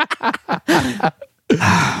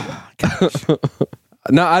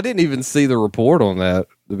 No, I didn't even see the report on that.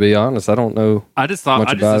 To be honest, I don't know. I just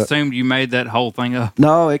Much about it. assumed you made that whole thing up.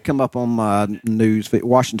 No, it come up on my news,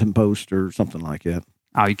 Washington Post or something like that.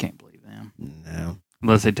 Oh, you can't believe them. No.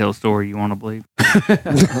 Unless they tell a story you want to believe.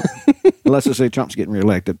 Unless they say Trump's getting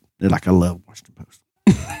reelected. They're like, I love Washington Post.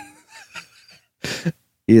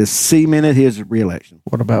 He has cemented his reelection.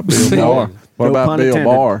 What about Bill See, Barr? What no about pun Bill intended.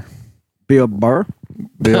 Barr? Bill Burr?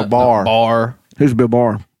 Bill Barr. Barr. Who's Bill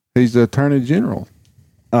Barr? He's the Attorney General.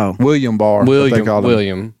 Oh, William Barr. what they call him.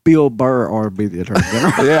 William. Bill Burr or be the Attorney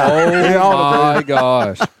General. Yeah. Oh my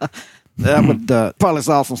gosh. That would probably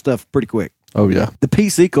solve some stuff pretty quick. Oh, yeah. The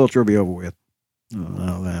PC culture will be over with. I don't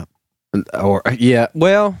know that. Or yeah,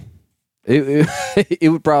 well, it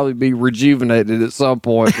would probably be rejuvenated at some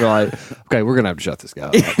point. You're like, okay, we're gonna have to shut this guy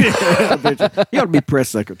up. He ought to be press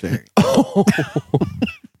secretary.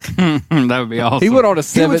 That would be awesome. He went on a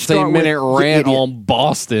He would start 17-minute with, rant "You idiot." on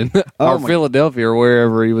Boston Oh or my- Philadelphia or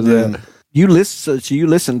wherever he was at. You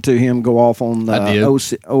listened to him go off on I did.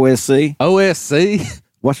 OSC. OSC,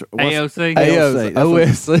 What's AOC. AOC.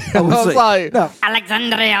 OSC. I was like, No,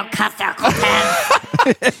 Alexandria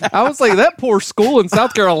Ocasio-Cortez. I was like, that poor school in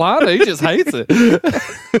South Carolina, he just hates it.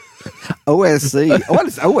 OSC. What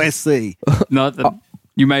is OSC? Nothing.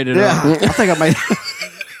 You made it Yeah, up. I think I made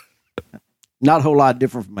not a whole lot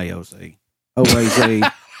different from AOC.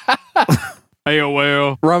 OAC.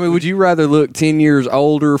 AOL. Rami, would you rather look 10 years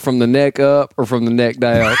older from the neck up or from the neck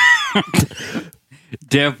down?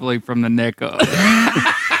 Definitely from the neck up.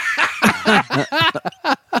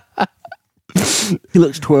 He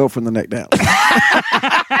looks 12 from the neck down.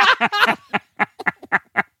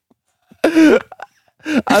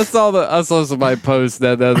 I saw somebody post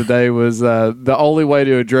that the other day was the only way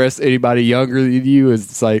to address anybody younger than you is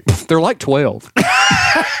to say they're like 12.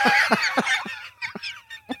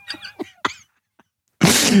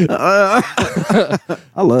 I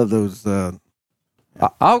love those.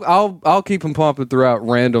 I'll keep them pumping throughout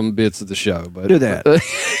random bits of the show. But Do that.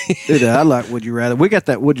 Do that. I like Would You Rather. We got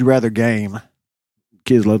that Would You Rather game.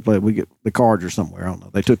 Kids love to play. We get the cards or somewhere. I don't know.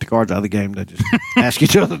 They took the cards out of the game. They just ask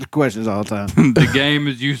each other the questions all the time. The game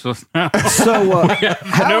is useless now. So,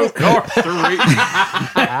 No cards to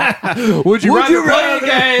read. Would you rather you play a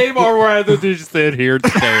game or rather just sit here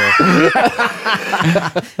and stare?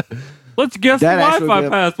 Let's guess the Wi-Fi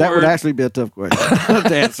password. that would actually be a tough question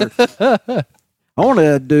to answer. I want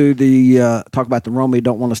to do the talk about the Romy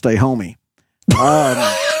don't want to stay homey.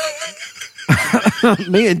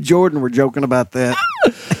 Me and Jordan were joking about that.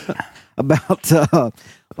 About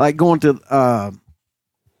like going to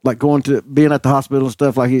being at the hospital and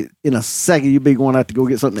stuff. Like in a second you'd be going out to go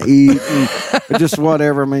get something to eat, and just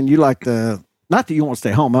whatever. I mean, you like to not that you want to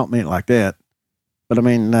stay home. I don't mean it like that. But I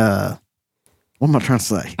mean, what am I trying to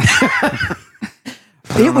say?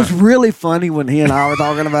 It was really funny when he and I were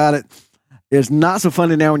talking about it. It's not so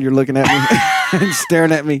funny now when you're looking at me and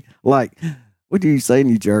staring at me like, what are you saying,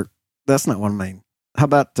 you jerk? That's not what I mean. How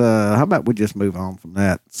about we just move on from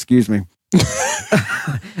that? Excuse me.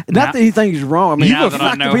 Not that anything's wrong. I mean, now that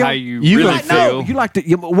I know how you really feel. You like to.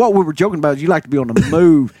 What we were joking about is you like to be on the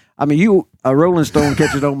move. I mean, you a Rolling Stone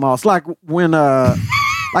catches on moss. Like when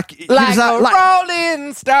like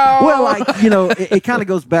Rolling Stone. Well, like it kind of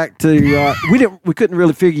goes back to we couldn't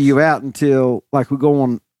really figure you out until like we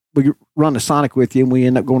run the Sonic with you and we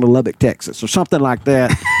end up going to Lubbock, Texas, or something like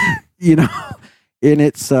that. And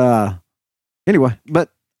it's anyway. But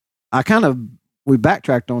we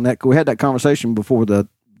backtracked on that because we had that conversation before the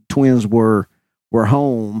twins were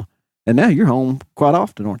home, and now you're home quite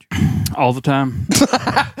often, aren't you? All the time.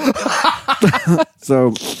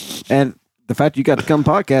 So, and the fact you got to come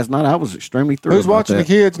podcast night, I was extremely thrilled. Who's watching the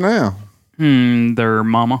kids now? Their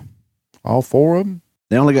mama. All four of them?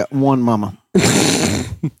 They only got one mama.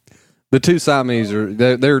 The two Siamese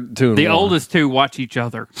they're two. And the one. oldest two watch each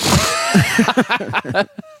other.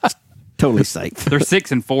 Totally safe. They're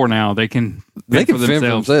 6 and 4 now. They can fend for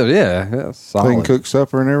themselves. Yeah, solid. They can cook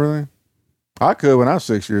supper and everything. I could when I was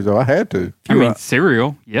 6 years old. I had to. I mean,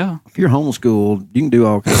 cereal. Yeah. If you're homeschooled, you can do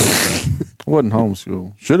all kinds of stuff. I wasn't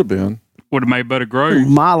homeschooled. Should have been. Would have made better grades.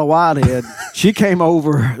 Mila Whitehead, she came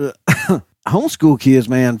over. Homeschool kids,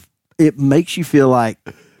 man, it makes you feel like,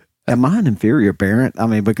 am I an inferior parent? I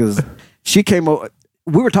mean, because she came over.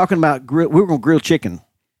 We were talking about we were going to grill chicken.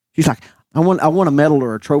 She's like, I want a medal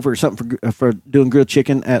or a trophy or something for doing grilled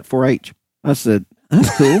chicken at 4-H. I said,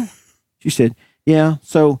 that's cool. She said, yeah.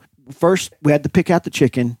 So first we had to pick out the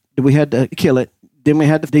chicken. Then we had to kill it. Then we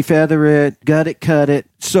had to defeather it, gut it, cut it.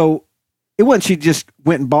 So it wasn't she just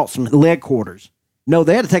went and bought some leg quarters. No,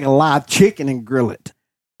 they had to take a live chicken and grill it.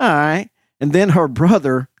 All right. And then her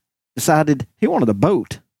brother decided he wanted a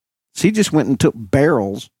boat. So he just went and took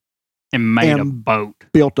barrels and made a boat.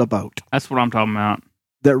 Built a boat. That's what I'm talking about.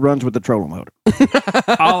 That runs with the trolling motor.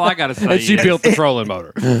 All I got to say and she built the trolling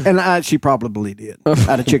motor. And she probably did.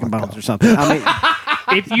 Out of chicken bones or something. I mean,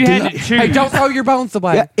 if you had to choose. Hey, don't throw your bones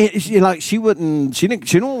away. Yeah, she didn't watch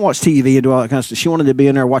TV and do all that kind of stuff. She wanted to be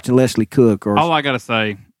in there watching Leslie Cook. All I got to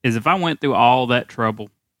say is if I went through all that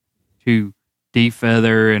trouble to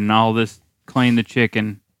defeather and all this, clean the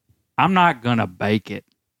chicken, I'm not going to bake it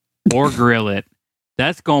or grill it.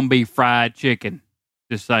 That's going to be fried chicken.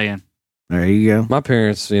 Just saying. There you go. My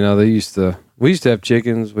parents, we used to have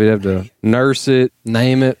chickens. We'd have to nurse it,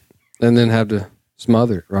 name it, and then have to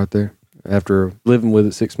smother it right there after living with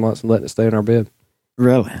it 6 months and letting it stay in our bed.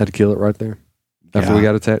 Really? Had to kill it right there after we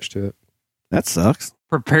got attached to it. That sucks.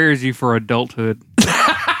 Prepares you for adulthood.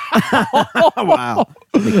 Wow.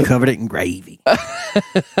 They covered it in gravy.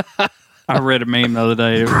 I read a meme the other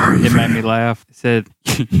day. It made me laugh. It said,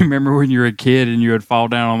 you remember when you were a kid and you would fall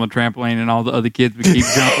down on the trampoline and all the other kids would keep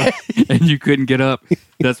jumping and you couldn't get up?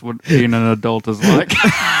 That's what being an adult is like. You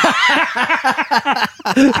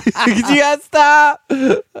gotta stop.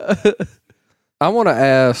 I want to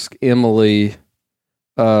ask Emily,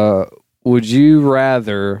 would you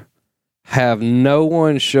rather have no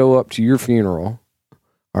one show up to your funeral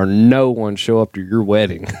or no one show up to your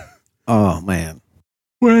wedding? Oh, man.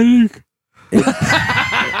 Wedding. I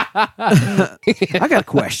got a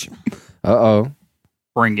question. Uh-oh.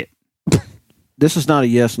 Bring it. This is not a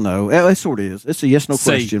yes, no. It sort of is. It's a yes, no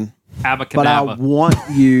question. Abacadabra. But I want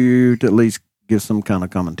you to at least give some kind of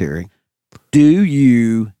commentary. Do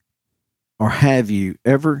you or have you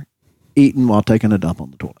ever eaten while taking a dump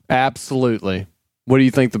on the toilet? Absolutely. What do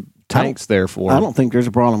you think the tank's there for? I don't think there's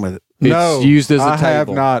a problem with it. It's used as a I have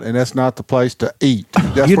table. not, and that's not the place to eat.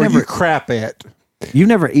 That's You where never- you crap at. You've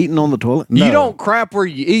never eaten on the toilet? No. You don't crap where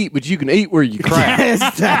you eat, but you can eat where you crap.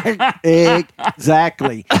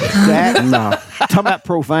 Exactly. No. Talking about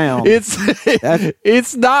profound. It's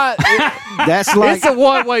not. That's like It's a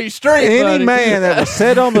one-way street. Any buddy. man that will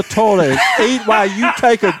sit on the toilet and eat while you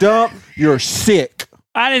take a dump, you're sick.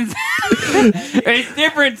 I didn't. It's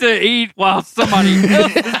different to eat while somebody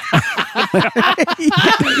else is.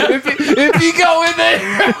 if you go in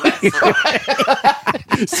there.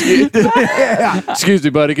 Excuse me,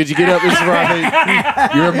 buddy. Could you get up? This is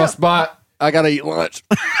right. You're in my spot. I gotta eat lunch.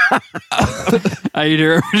 I eat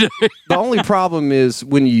here every day. The only problem is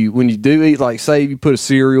when you do eat, like say you put a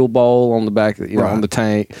cereal bowl on the back of on the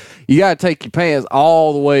tank, you gotta take your pants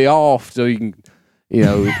all the way off so you can,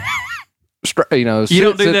 you You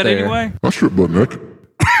don't do that there. anyway. I strip butt naked.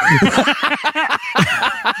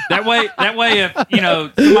 That way, if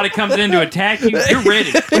somebody comes in to attack you, you're ready.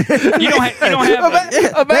 You don't have. They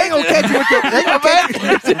ain't gonna catch you with your. They gonna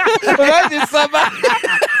catch you. Imagine somebody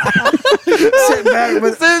Sitting back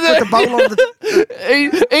with the bowl on the.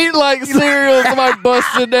 eat like cereal. Somebody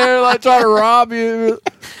busts in there like trying to rob you.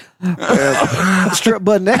 Strip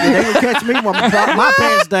butt naked. They gonna catch me when I drop my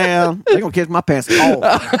pants down. They gonna catch my pants off.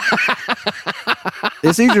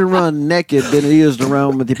 It's easier to run naked than it is to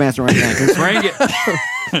run with your pants around your ankles. Bring it.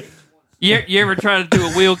 You ever try to do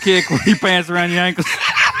a wheel kick with your pants around your ankles?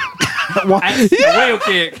 A wheel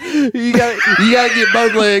kick. You gotta get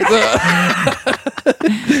both legs up.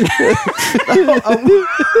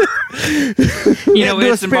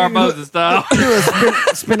 It's in Barbosa style. Do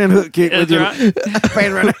a spinning hook kick with your pants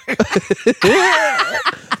around.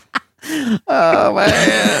 Oh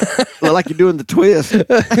man! Look like you're doing the twist.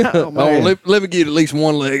 Let me get at least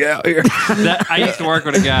one leg out here. I used to work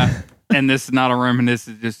with a guy, and this is not a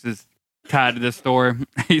reminiscence, just is tied to this story.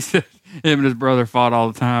 He said him and his brother fought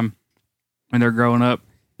all the time when they're growing up.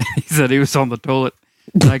 He said he was on the toilet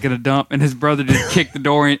taking a dump, and his brother just kicked the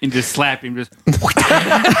door in and just slapped him. Just.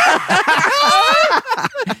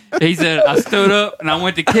 He said, I stood up and I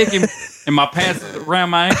went to kick him, and my pants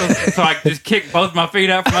around my ankles, so I just kicked both my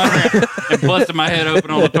feet out from under him and busted my head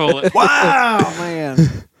open on the toilet. Wow, man.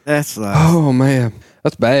 That's oh man,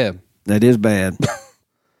 that's bad. That is bad.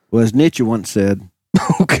 Well, as Nietzsche once said,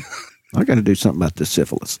 I got to do something about this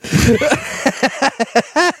syphilis.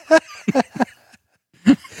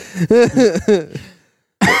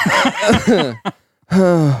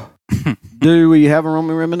 Do we have a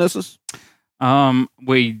Roman reminiscence?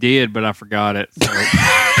 We did, but I forgot it. So.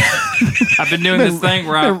 I've been doing this thing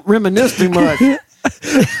where I reminisce too much. I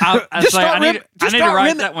need to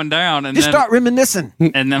write that one down, and just then start reminiscing.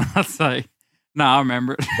 And then I say, "No, I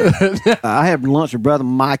remember it." I had lunch with Brother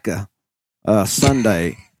Micah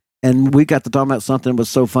Sunday, and we got to talking about something that was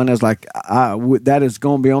so funny. I was like, "That is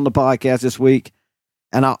going to be on the podcast this week,"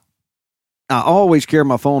 and I always carry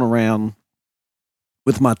my phone around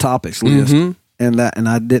with my topics list. Mm-hmm. And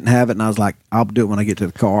I didn't have it, and I was like, I'll do it when I get to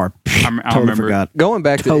the car. I totally remember forgot. Going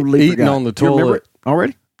back Totally to eating forgot. on the You remember toilet it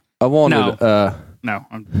already? I wanted No.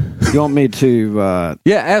 You want me to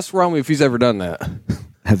ask Romy if he's ever done that.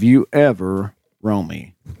 have you ever,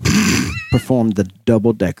 Romy, performed the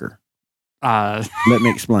double decker? Let me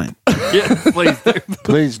explain. Yeah, please do.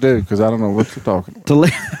 Please do, because I don't know what you're talking about.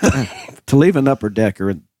 To leave an upper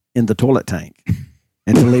decker in the toilet tank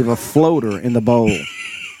and to leave a floater in the bowl.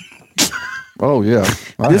 Oh, yeah.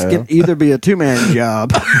 This can either be a two-man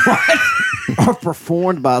job or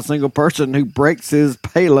performed by a single person who breaks his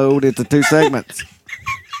payload into two segments.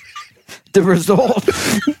 The result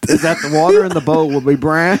is that the water in the bowl will be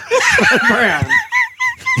brown,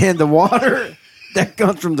 and the water that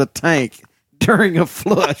comes from the tank during a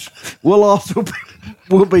flush will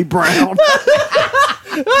be brown.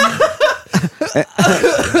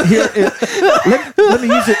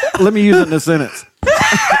 Let me use it in a sentence.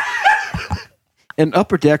 An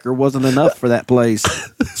upper decker wasn't enough for that place,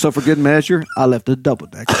 so for good measure, I left a double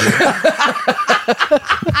decker.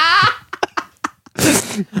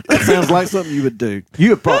 That sounds like something you would do. You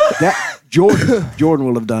would probably Jordan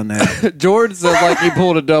will have done that. Jordan sounds like he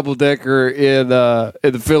pulled a double decker in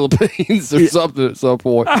the Philippines or something at some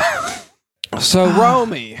point. So,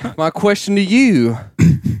 Romy, my question to you: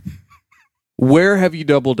 where have you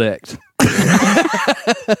double decked?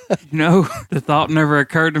 The thought never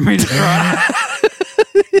occurred to me to try.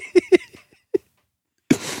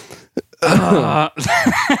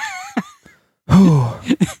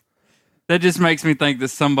 That just makes me think that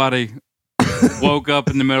somebody woke up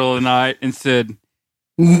in the middle of the night and said,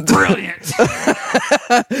 "Brilliant."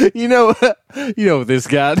 You know this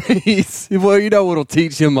guy needs. Well, you know what'll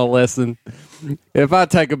teach him a lesson? If I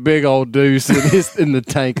take a big old deuce in the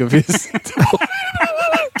tank of his.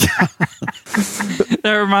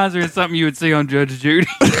 That reminds me of something you would see on Judge Judy.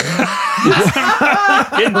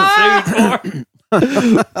 Getting sued for.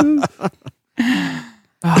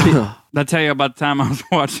 I tell you about the time I was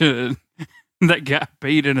watching that guy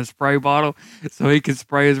peed in a spray bottle so he could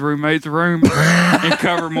spray his roommate's room and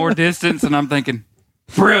cover more distance, and I'm thinking,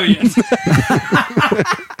 brilliant.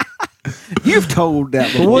 You've told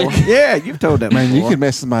that before. Yeah, you've told that before. Man, you could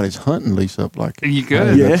mess somebody's hunting lease up like that. You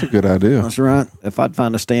could. Hey, that's a good idea. That's right. If I'd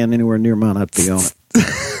find a stand anywhere near mine, I'd be on it.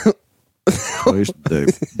 I used to do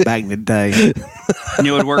back in the day, You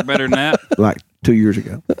know what would work better than that? like 2 years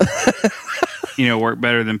ago. You know what work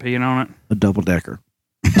better than peeing on it? A double decker.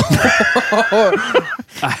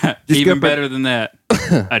 Even better than that,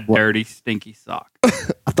 a dirty, stinky sock.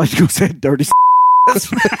 I thought you were going to say dirty.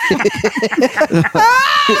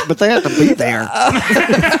 But they have to be there.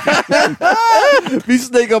 If you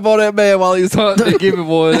sneak up on that man while he's hunting and give him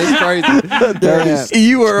one, that's crazy.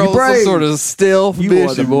 You are on some brave. sort of stealth You are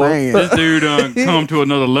mission, the boy. man. This dude come to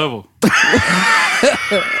another level.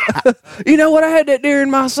 You know what? I had that deer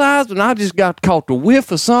in my size, and I just got caught the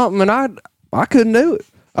whiff of something, and I couldn't do it.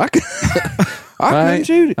 I couldn't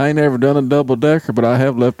shoot it. I ain't never done a double decker, but I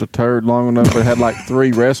have left a turd long enough that had like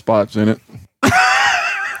 3 rest spots in it.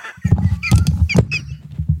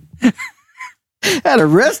 Had a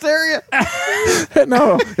rest area?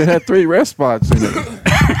 No, it had 3 rest spots in it.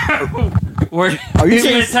 Where you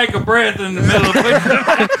gonna take a breath in the middle of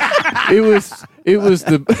it? It was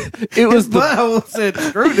the Butthole said,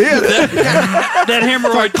 screw this. That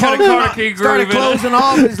hemorrhoid cut a car key Started groove in it. closing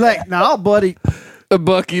off. He's like, no, buddy. the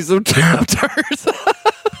Bucky's of turds.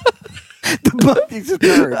 The Bucky's of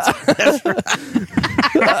turds. That's right.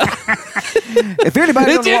 If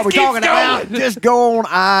anybody don't know what we're talking about, just go on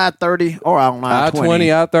I-30 or on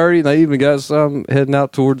I-20. I-30. They even got some heading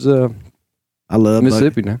out towards I love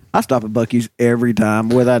Mississippi Buc-ee's. now. I stop at Bucky's every time,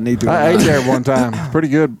 whether I need to or I ate not. there one time. Pretty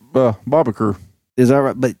good barbecue. Is that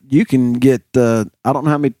right? But you can get, I don't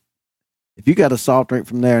know how many, if you got a soft drink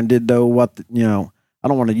from there and did know what, I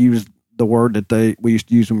don't want to use the word that we used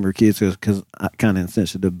to use when we were kids because I'm kind of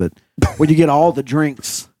insensitive, but when you get all the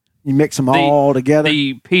drinks, you mix them all together.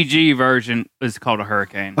 The PG version is called a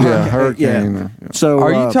hurricane. Yeah, hurricane. Yeah. So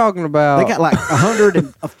Are you talking about? they got like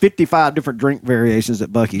 155 different drink variations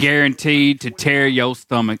at Bucky's. Guaranteed to tear your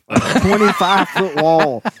stomach up. 25-foot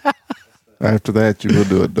wall. After that, you will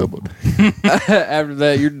do a double. After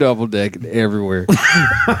that, you're double decking everywhere.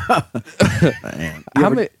 Man.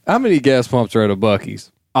 How many gas pumps are at a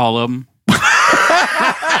Bucky's? All of them.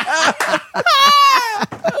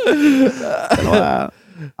 Wow.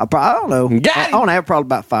 I don't know. I don't have probably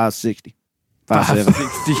about 560.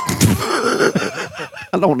 570.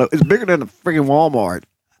 I don't know. It's bigger than a freaking Walmart.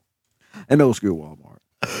 An old school Walmart.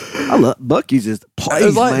 I love Bucky's is the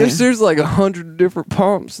place, man. There's like 100 different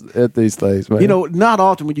pumps at these things, man. Not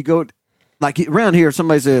often when you go, like around here,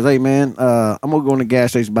 somebody says, hey, man, I'm going to go in the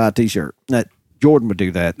gas station and buy a T-shirt. That Jordan would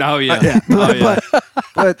do that. Oh, yeah. Oh, yeah.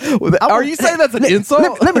 But Are you saying that's an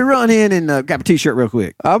insult? Let me run in and grab a T-shirt real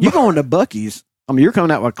quick. You going to Bucky's? I mean, you're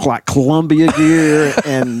coming out with like Columbia gear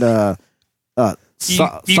and You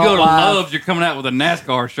go to Love's, you're coming out with a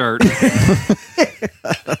NASCAR shirt.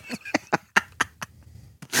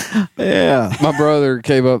 Yeah. My brother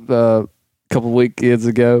came up a couple of weekends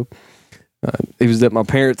ago. He was at my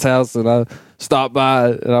parents' house, and I stopped by,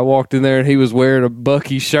 and I walked in there, and he was wearing a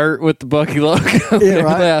Bucky shirt with the Bucky logo. Yeah,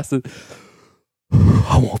 right. I said,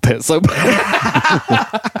 I want that so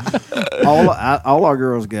bad. all our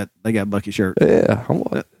girls got Bucky shirts. Yeah, I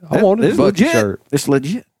wanted a It's Bucky legit. shirt. It's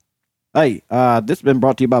legit. Hey, this has been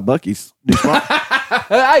brought to you by Bucky's.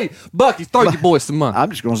 Hey, Bucky, throw your boys some money. I'm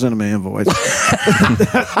just going to send them an invoice.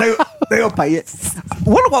 They'll pay it.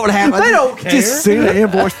 Wonder what would happen. They don't care. Just send an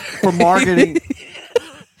invoice for marketing.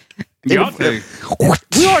 You ought to.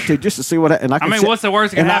 We ought to just to see what. And what's the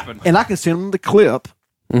worst that can happen? And I can send them the clip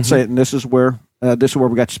saying this is where we got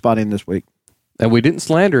your spot in this week. And we didn't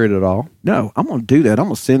slander it at all. No, I'm going to do that. I'm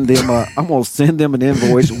going to send them. I'm going to send them an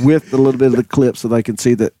invoice with a little bit of the clip so they can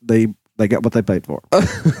see that they got what they paid for.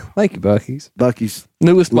 Thank you, Bucky's. Bucky's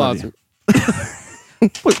Newest Love sponsor.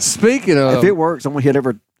 Speaking of, if it works, I'm going to hit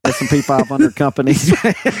every S&P 500 company.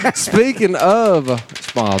 speaking of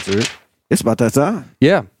sponsors, It's about that time.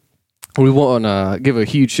 yeah. We want to give a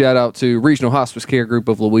huge shout out to Regional Hospice Care Group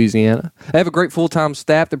of Louisiana. They have a great full-time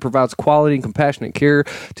staff that provides quality and compassionate care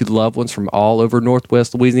to the loved ones from all over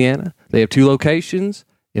Northwest Louisiana. They have 2 locations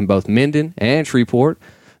in both Minden and Shreveport.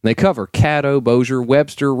 They cover Caddo, Bossier,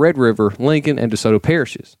 Webster, Red River, Lincoln, and DeSoto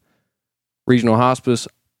parishes. Regional Hospice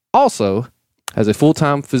also has a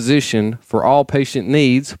full-time physician for all patient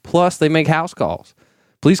needs, plus they make house calls.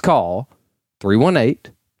 Please call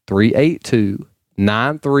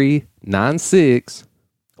 318-382-9396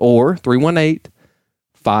 or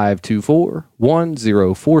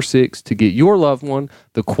 318-524-1046 to get your loved one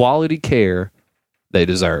the quality care they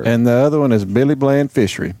deserve. And the other one is Billy Bland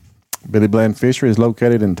Fishery. Billy Bland Fishery is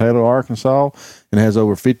located in Taylor, Arkansas, and has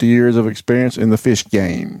over 50 years of experience in the fish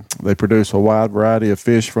game. They produce a wide variety of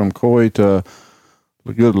fish from koi to,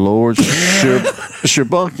 good Lord,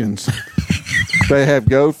 sherbunkins. They have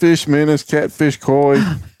goldfish, minnows, catfish, koi,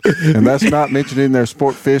 and that's not mentioning their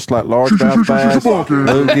sport fish like largemouth bass,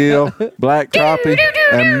 bluegill, black crappie,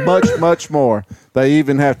 and much, much more. They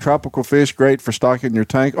even have tropical fish great for stocking your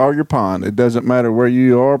tank or your pond. It doesn't matter where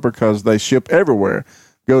you are because they ship everywhere.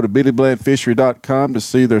 Go to BillyBlandFishery.com to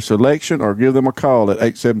see their selection or give them a call at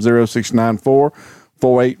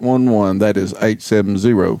 870-694-4811. That is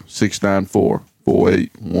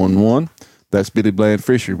 870-694-4811. That's Billy Bland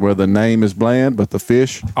Fishery, where the name is bland, but the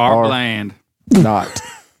fish Are bland. not.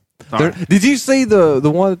 Did you see the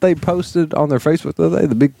one that they posted on their Facebook the other day?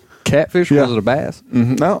 The big catfish? Yeah. Was it a bass?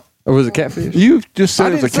 No. Or was it catfish? You just said I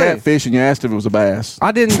it was a didn't say it. catfish and you asked if it was a bass.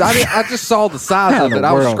 I didn't. I just saw the size How of in it. the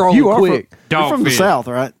I was world? scrolling You are quick. You're from the Dogfish. South,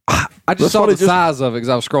 right? I just That's saw what the it just- size of it because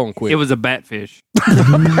I was scrolling quick. It was a batfish.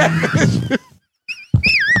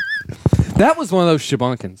 That was one of those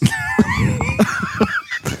shabunkins.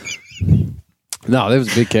 No, that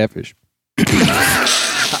was a big catfish.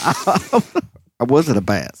 Or was it a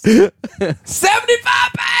bass?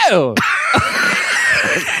 75 pounds!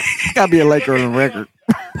 Gotta be a Laker on the record.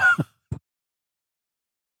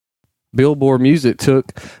 Billboard Music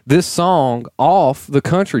took this song off the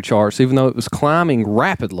country charts, even though it was climbing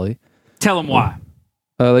rapidly. Tell them why.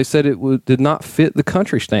 They said it did not fit the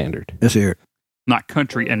country standard. Let's hear it. Not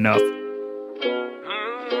country enough.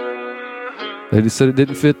 They just said it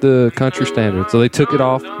didn't fit the country standard, so they took it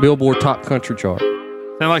off Billboard Top Country Chart.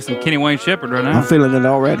 Sound like some Kenny Wayne Shepherd right I'm now. feeling it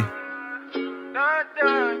already.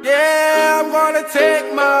 Yeah, I'm gonna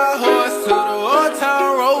take my horse to the old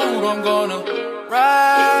town road. I'm gonna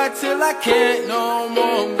ride till I can't no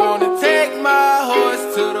more. I'm gonna take my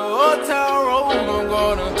horse to the old town road. I'm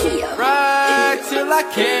gonna ride till I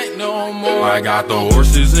can't no more. I got the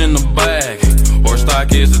horses in the bag, horse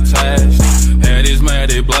stock is attached. Head is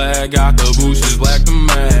matted black, got the bushes black to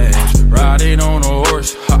match. Riding on a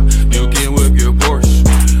horse, ha, you can whip your Porsche.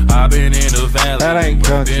 I've been in the valley, That ain't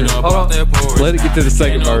country. been up Hold off on. that porch. Let it get to the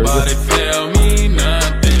second Can't verse. nobody tell me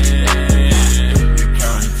nothing. You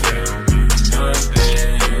can't tell me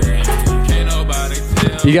nothing. Can't nobody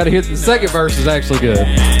tell You got to hear the second verse is actually good. you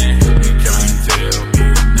can't tell me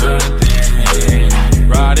nothing.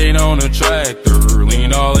 Riding on a tractor,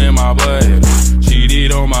 lean all in my blood.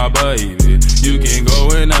 Cheated on my baby. You can go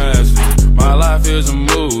and ask her. My life is a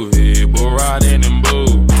movie, bull riding in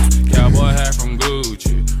boots. Cowboy hat from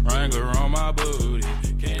Gucci, Wrangler on my booty.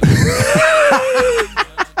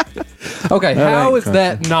 Okay, That how ain't is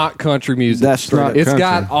that not country music? That's straight up It's country.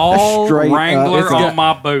 got all straight- Wrangler it's got- on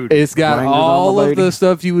my booty. It's got Wranglers on all the of booty. the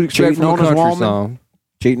stuff you would expect Cheating from a on his country woman. song.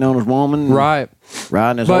 Cheating on his woman. Right.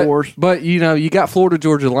 Riding his But, horse. but you know, you got Florida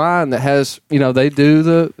Georgia Line that has, you know, they do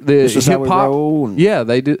the This is how hip we hop. roll and- Yeah,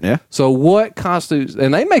 they do. Yeah. So what constitutes,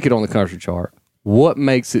 and they make it on the country chart. What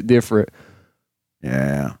makes it different?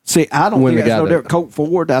 Yeah. See, I don't When think the that's guy no that- different. Colt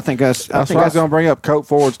Ford, I think that's. That's what I was going to bring up. Coat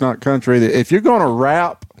Ford's not country either. If you're going to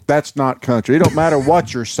rap, that's not country. It don't matter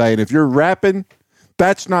what you're saying. If you're rapping,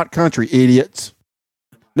 that's not country, idiots.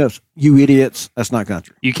 No, you idiots. That's not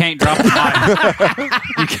country. You can't drop the mic.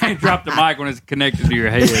 You can't drop the mic when it's connected to your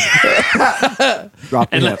head. Drop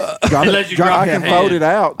the Unless- head. Drop unless it. you Drop drop I the can your head. fold it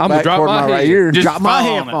out. I'm gonna back drop toward my my right head. ear. Just Drop my fall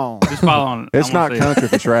on it. headphones. Just fall on it. It's I wanna not see it. country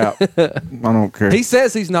if it's rap. I don't care. He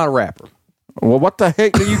says he's not a rapper. Well, what the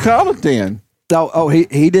heck do you call it then? Oh, he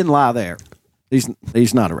didn't lie there.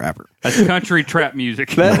 He's not a rapper. That's country trap music.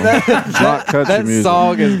 It's not country That music.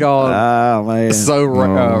 song has gone Oh man. so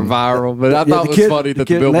viral, but I Yeah, thought it was funny that the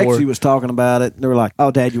kid Billboard. Lexi was talking about it. They were like, "Oh,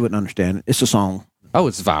 Dad, you wouldn't understand it. It's a song." Oh,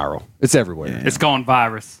 it's viral. It's everywhere. It's gone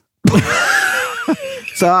virus.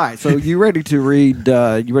 So, all right. So, you ready to read?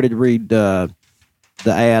 You ready to read the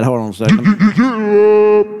ad? Hold on a second.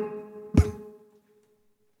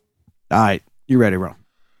 All right, you ready, Ron?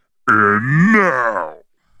 And now,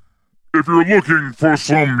 if you're looking for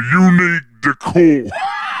some unique decor,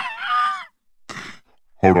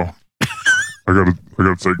 hold on. I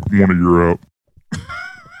gotta take one of your out.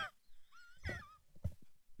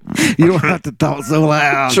 You don't have to talk so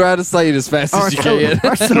loud. Try to say it as fast as you can.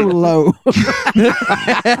 Or so low.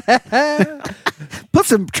 Put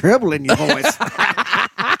some treble in your voice.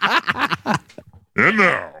 And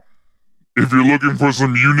now, if you're looking for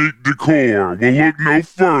some unique decor, we'll look no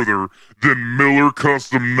further than Miller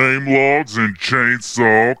Custom Name Logs and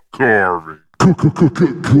Chainsaw Carving.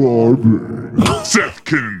 Seth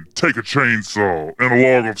can take a chainsaw and a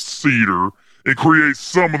log of cedar and create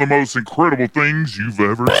some of the most incredible things you've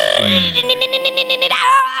ever seen.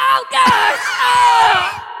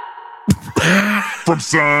 From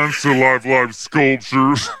signs to lifelike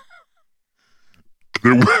sculptures,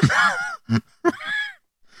 that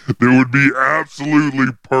would be absolutely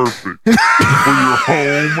perfect for your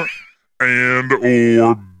home and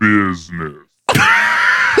or business.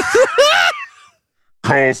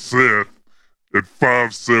 Call Seth at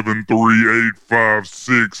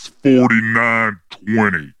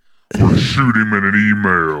 573-856-4920 or shoot him in an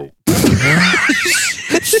email.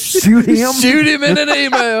 Shoot him. Shoot him in an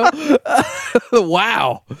email.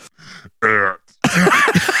 Wow. At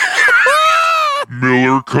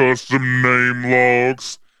Miller Custom Name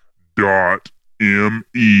Logs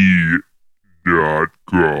 .me.gov.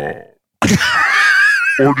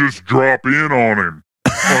 Or just drop in on him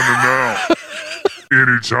unannounced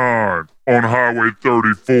anytime on Highway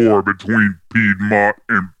 34 between Piedmont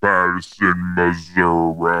and Patterson,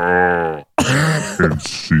 Missouri, and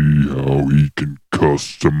see how he can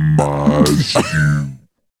customize you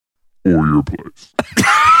or your place.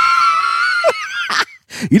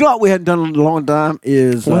 You know what we hadn't done in a long time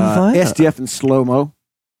is STF and slow-mo.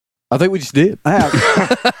 I think we just did. That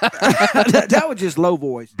was just low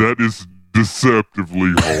voice. That is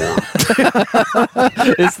deceptively hard.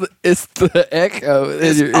 It's the echo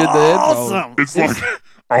in the headphones. Awesome. It's like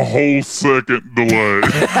a whole second delay.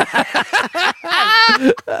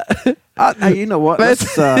 Hey, you know what?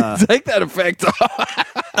 Let's, Take that effect off.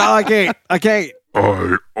 no, I can't. I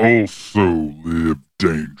also live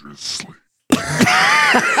dangerously.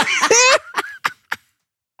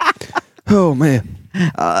 Oh, man.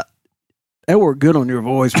 That worked good on your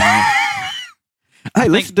voice, man. Hey, I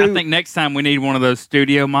let's think next time we need one of those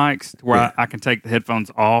studio mics to where I can take the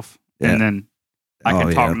headphones off and then I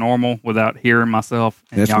can talk normal without hearing myself.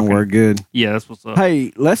 And That's going to work good. Yeah, that's what's up.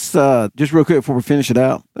 Hey, let's just real quick before we finish it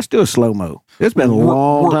out, let's do a slow-mo. It's been a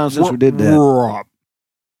long time since we did that.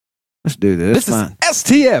 Let's do this. This is Fine.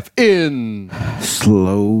 STF in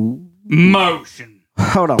Slow motion.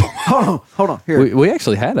 Hold on. Here. We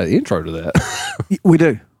actually had an intro to that. We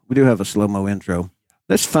do have a slow-mo intro.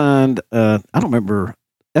 Let's find, I don't remember,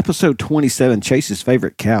 episode 27, Chase's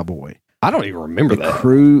favorite cowboy. I don't even remember The that.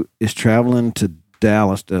 crew is traveling to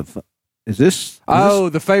Dallas to,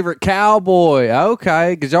 The favorite cowboy.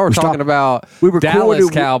 Okay, because y'all were talking about Dallas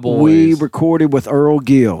Cowboys. We recorded with Earl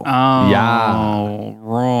Gill. Oh, Yeah.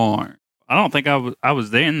 right. I don't think I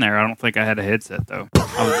was in there. I don't think I had a headset though.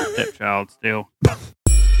 I was a stepchild still.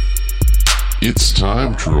 It's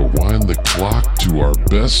time to rewind the clock to our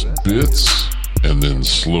best bits and then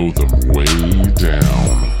slow them way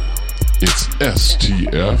down. It's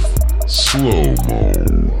STF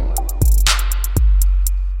Slow-Mo.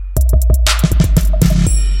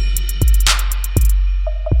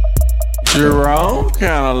 Jerome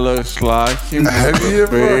kind of looks like him. Have you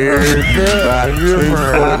ever heard that? Have you ever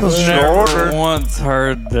heard Never once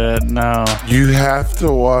heard that. No. You have to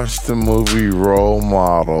watch the movie Role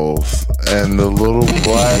Models and the little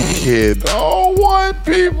black kid. Oh, white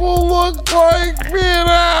people look like Ben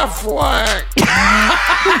Affleck.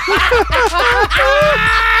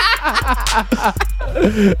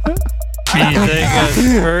 You think that's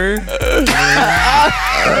true?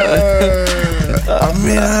 I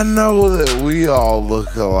mean, I know that we all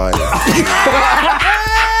look alike.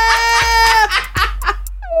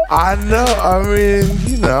 I know. I mean,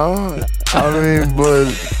 but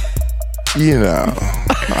Good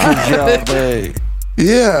job, babe.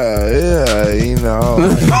 yeah,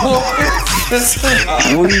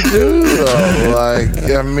 we do though. Like,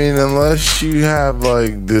 I mean, unless you have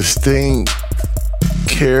like distinct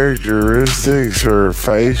characteristics or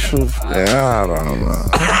facial, I don't know.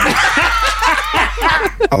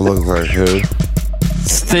 I look like who?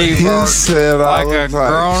 Steve He Urkel. said I Like a look like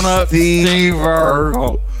grown-up Steve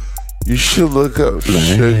Urkel. You should look up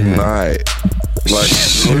Suge Knight. Like,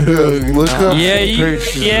 look up Yeah, some you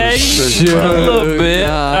pictures of Suge should a Knight. little bit.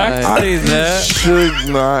 I can see that. Suge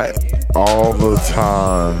Knight all the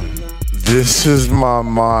time. This is my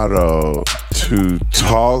motto: to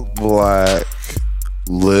talk black,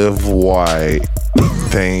 live white,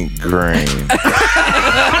 think green.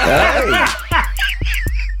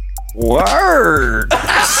 Word.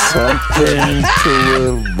 Something to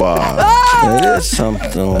live by. That is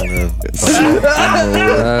something to live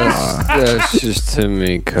That's just too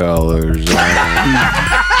many colors.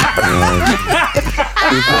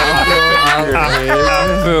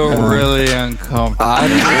 I feel really uncomfortable.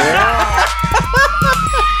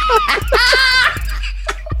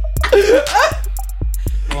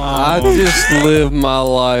 I just live my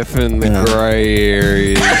life in the gray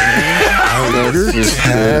areas. You're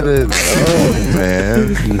tatted up,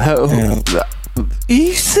 man. No.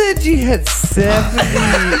 You said you had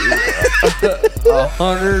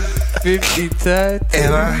 150 tats.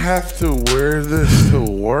 And I have to wear this to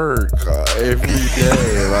work every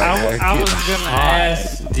day. Like, I was gonna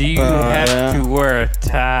ask, do you have to wear a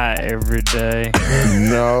tie every day?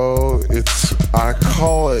 No, I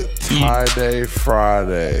call it tie-day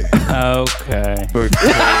Friday. Okay.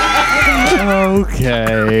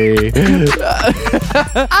 Okay.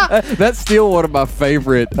 That's still one of my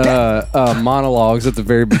favorite monologues at the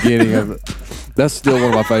very beginning of That's still one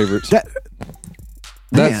of my favorites. Man,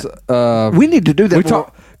 That's we need to do that. we more.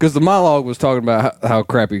 talk because the monologue was talking about how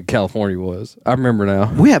crappy California was. I remember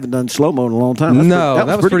now. We haven't done slow mo in a long time.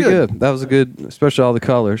 That was pretty good. That was a good, especially all the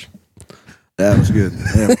colors. That was good.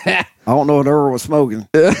 Yeah. I don't know what Earl was smoking.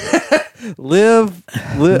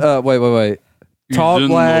 Wait. Talk in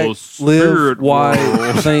black, the spirit live white,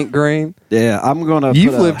 world. think green. Yeah, I'm gonna.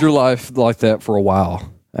 You've lived your life like that for a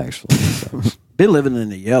while, actually. So. Been living in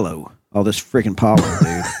the yellow. All this freaking pollen,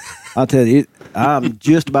 dude. I'll tell you, I'm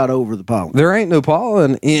just about over the pollen. There ain't no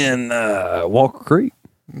pollen in Walker Creek.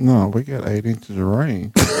 No, we got 8 inches of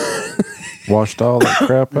rain. Washed all that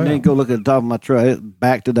crap And then out go look at the top of my truck. It's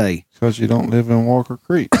back today. because you don't live in Walker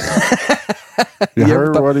Creek. You You ever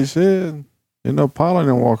heard thought- what he said? There's no pollen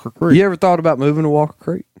in Walker Creek. You ever thought about moving to Walker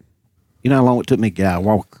Creek? You know how long it took me to get out of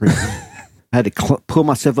Walker Creek? I had to pull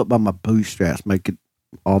myself up by my bootstraps, make it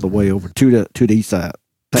all the way over to the east side.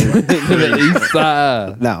 To the east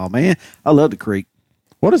side. No, man, I love the creek.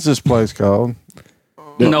 What is this place called?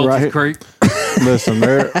 Nolte's right here. Creek. Listen,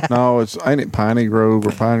 ain't it Piney Grove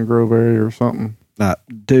or Pine Grove area or something?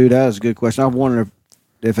 Dude, that was a good question. I wonder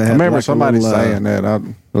if it had I remember like somebody a little, saying that.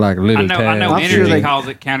 Like a little I know town. I'm Energy sure they- calls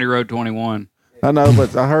it County Road 21. I know,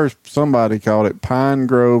 but I heard somebody called it Pine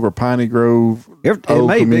Grove or Piney Grove. It Old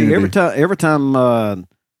may be community. every time I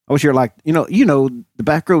was here, like you know the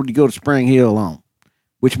back road you go to Spring Hill on,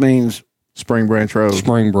 which means Spring Branch Road.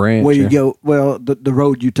 Spring Branch. where you yeah. go. Well, the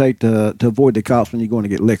road you take to avoid the cops when you're going to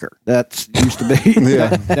get liquor. That's used to be.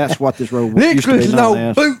 Yeah. That's what this road used to be Liquor's known no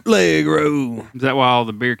as. bootleg road. Is that why all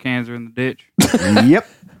the beer cans are in the ditch? Yep.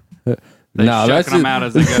 They No, that's shucking them out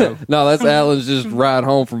as they go. No, that's Alan's just ride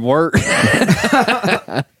home from work.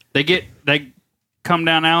 They come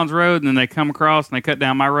down Allen's Road and then they come across and they cut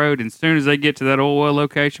down my road. And as soon as they get to that oil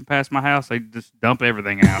location past my house, they just dump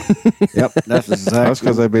everything out. Yep. That's exactly. That's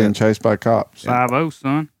because they're being chased by cops. 5-0,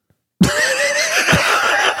 son.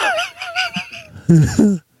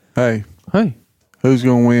 Hey, Hey, who's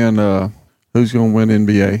gonna win? Who's gonna win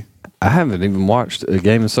NBA? I haven't even watched a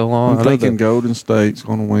game in so long. I'm I know thinking that Golden State's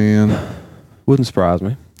gonna win. wouldn't surprise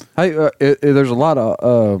me. Hey, there's a lot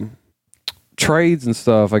of trades and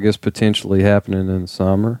stuff, I guess, potentially happening in the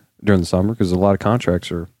summer, during the summer, because a lot of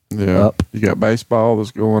contracts are Yeah, up. you got baseball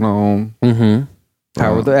that's going on. Mm-hmm.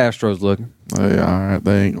 How are the Astros looking? Yeah, all right,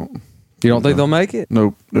 they ain't gonna. You don't think they'll make it?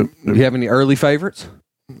 Nope. Do you have any early favorites?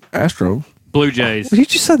 Astros, Blue Jays. You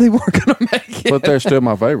just said they weren't going to make it. but they're still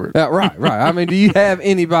my favorite. Yeah, right. I mean, do you have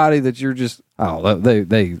anybody that you're just? Oh, they.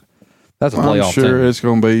 That's a playoff I'm sure team. it's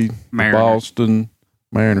gonna be the Mariners. Boston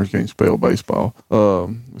Mariners. Can't spell baseball.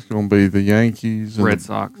 It's gonna be the Yankees, and Red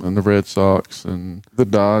Sox. and the Red Sox, and the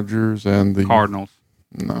Dodgers, and the Cardinals.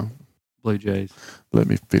 No, Blue Jays. let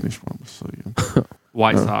me finish what I'm saying.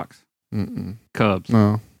 White No. Sox. Mm-mm. Cubs.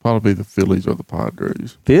 No, probably the Phillies or the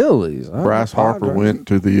Padres. Phillies. Oh, Bryce Harper went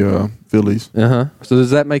to the Phillies. So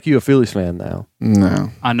does that make you a Phillies fan now? No,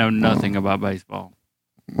 I know nothing about baseball.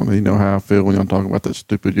 well, you know how I feel when I'm talking about that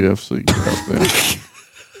stupid UFC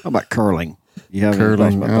stuff. How about curling? You have any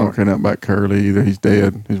thoughts Curling. about I don't that? care nothing about Curly either. He's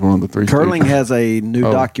dead. He's one of the three. Curling Stooges. has a new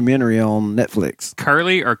Oh. documentary on Netflix.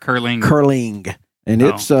 Curly or curling? Curling, and Oh.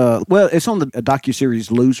 it's it's on the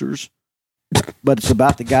docuseries Losers, but it's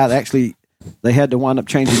about the guy that actually they had to wind up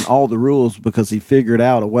changing all the rules because he figured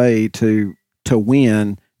out a way to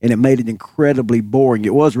win, and it made it incredibly boring.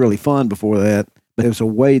 It was really fun before that, but it was a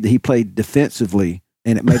way that he played defensively,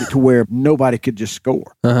 and it made it to where nobody could just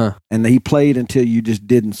score. And he played until you just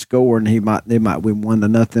didn't score, and they might win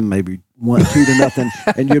 1-0, maybe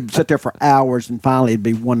 2-0, and you'd sit there for hours, and finally it'd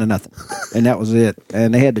be 1-0, and that was it.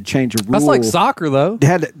 And they had to change a rule. That's like soccer, though. They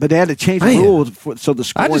had to change Man. the rules so the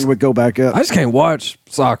scoring would go back up. I just can't watch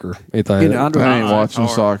soccer. Anything. You know, I ain't watching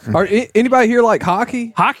soccer. Are anybody here like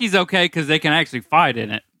hockey? Hockey's okay because they can actually fight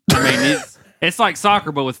in it. I mean, it's like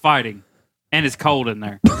soccer but with fighting, and it's cold in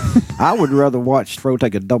there. I would rather watch Fro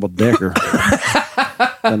take a double decker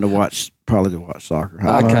than to watch soccer.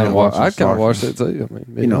 I kind of watch. watching I kind soccer. of watch it too. I mean,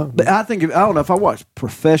 You know, but I think I don't know if I watch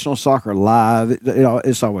professional soccer live.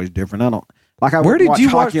 It's always different. I don't like. Where did you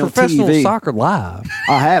watch hockey on professional TV. soccer live?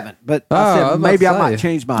 I haven't, but Oh, I I said was about maybe to I might say.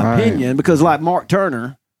 change my Right. opinion because, like Mark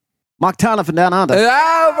Turner from Down Under.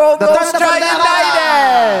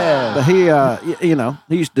 But he,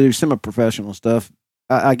 he used to do semi-professional stuff.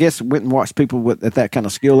 I guess went and watched people at that kind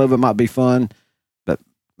of skill level. It might be fun, but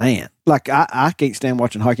man, like I can't stand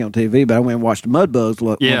watching hockey on TV. But I went and watched Mudbugs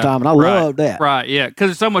one time, and I loved that. Right, yeah, because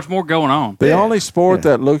there's so much more going on. The only sport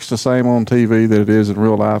that looks the same on TV that it is in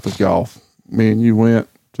real life is golf. Me and you went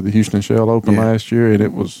to the Houston Shell Open last year, and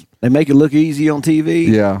it was. They make it look easy on TV,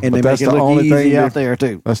 Yeah, and but they that's make it the look only easy thing out there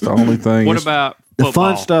too. That's the only thing. What It's- about The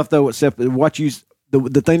football. fun stuff, though, except what you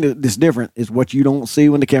the thing that's different is what you don't see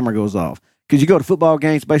when the camera goes off. Because you go to football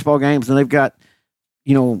games, baseball games, and they've got,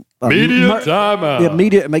 Media timeout. Yeah,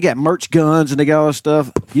 media. And they got merch guns and they got all this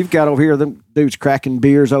stuff. You've got over here them dudes cracking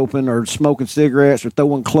beers open or smoking cigarettes or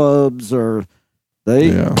throwing clubs or they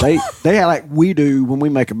have like we do when we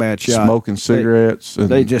make a bad shot. Smoking cigarettes.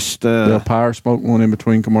 They just the umpire smoked one in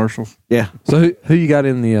between commercials. Yeah. So who you got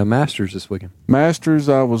in the Masters this weekend? Masters,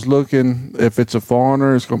 I was looking. If it's a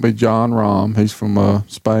foreigner, it's going to be John Rahm. He's from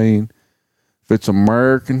Spain. If it's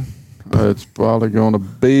American, it's probably going to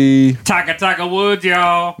be Taka Woods,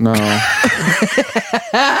 y'all. No.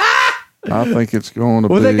 I think it's going to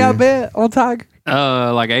be. What they got bet on Tiger?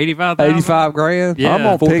 Like 85,000? 85 grand. Yeah. I'm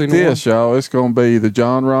gonna pick this, y'all. It's gonna be either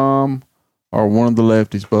John Rahm or one of the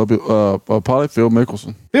lefties, probably Phil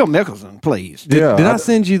Mickelson. Phil Mickelson, please. Did I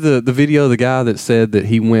send you the video of the guy that said that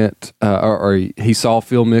he went or he saw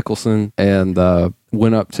Phil Mickelson and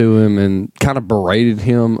went up to him and kind of berated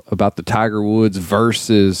him about the Tiger Woods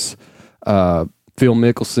versus Phil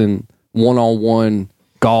Mickelson one-on-one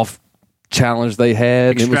golf challenge they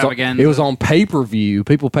had? Extravaganza. It was on pay-per-view.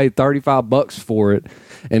 People paid $35 for it,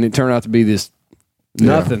 and it turned out to be this.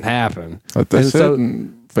 Nothing happened.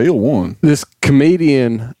 Phil won. This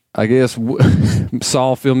comedian, I guess,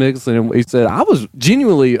 saw Phil Mickelson, and he said, I was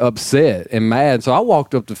genuinely upset and mad. So I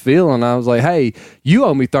walked up to Phil and I was like, hey, you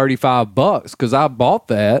owe me $35 because I bought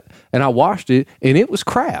that and I watched it and it was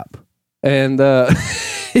crap. And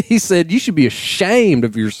he said, you should be ashamed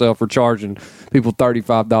of yourself for charging people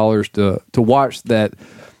 $35 to watch that.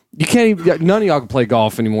 You can't even, none of y'all can play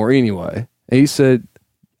golf anymore anyway. And he said,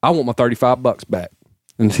 I want my $35 back.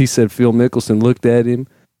 And he said, Phil Mickelson looked at him,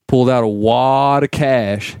 pulled out a wad of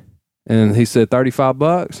cash, and he said,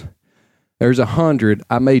 $35? There's 100.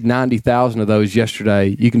 I made 90,000 of those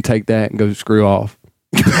yesterday. You can take that and go screw off.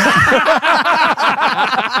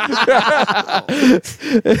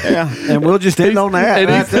 Yeah, and we'll just end on that.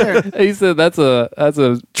 And he said that's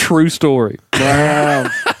a true story. Wow.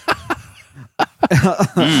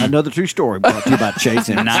 Another true story brought to you by Chase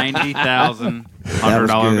Henderson. 90,000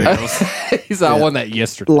 $100 bills. He said, I won that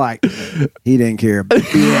yesterday. Like, he didn't care.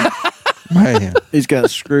 Man. He's got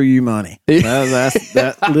screw you money.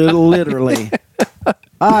 That's literally.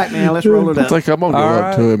 All right, man, let's roll it I up. think I'm going to go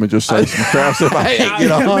up to him and just say some crap if I can't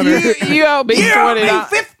get 100. You owe me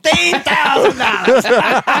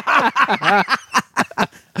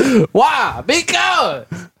 $15,000. Why? Because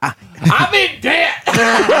I'm in debt.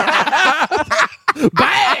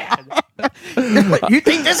 Bad. You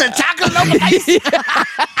think this is a chocolate over ice?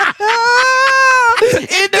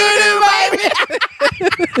 It baby.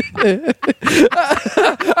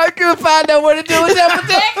 I couldn't find out what to do with double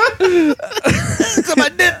deck. So my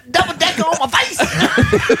double decker on my face.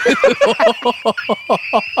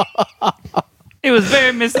 It was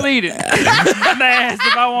very misleading. They asked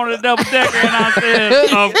if I wanted a double decker, and I said,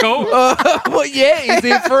 of course. Well, yeah, is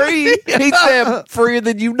it free? He said, freer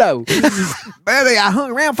than you know. Barely, I hung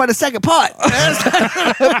around for the second part.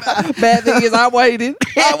 Bad thing is, I waited.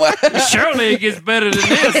 Surely it gets better than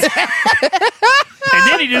this. And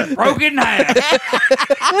then he just broke it in half.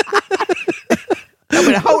 I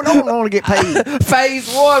mean, hold on, I want to get paid. Phase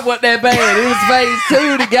 1 wasn't that bad. It was phase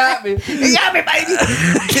 2 that got me. You got me, baby.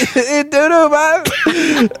 It do no,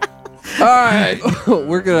 man. All right,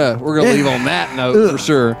 we're gonna leave on that note for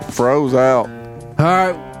sure. Froze out. All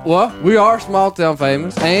right, well, we are small town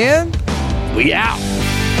famous, and we out.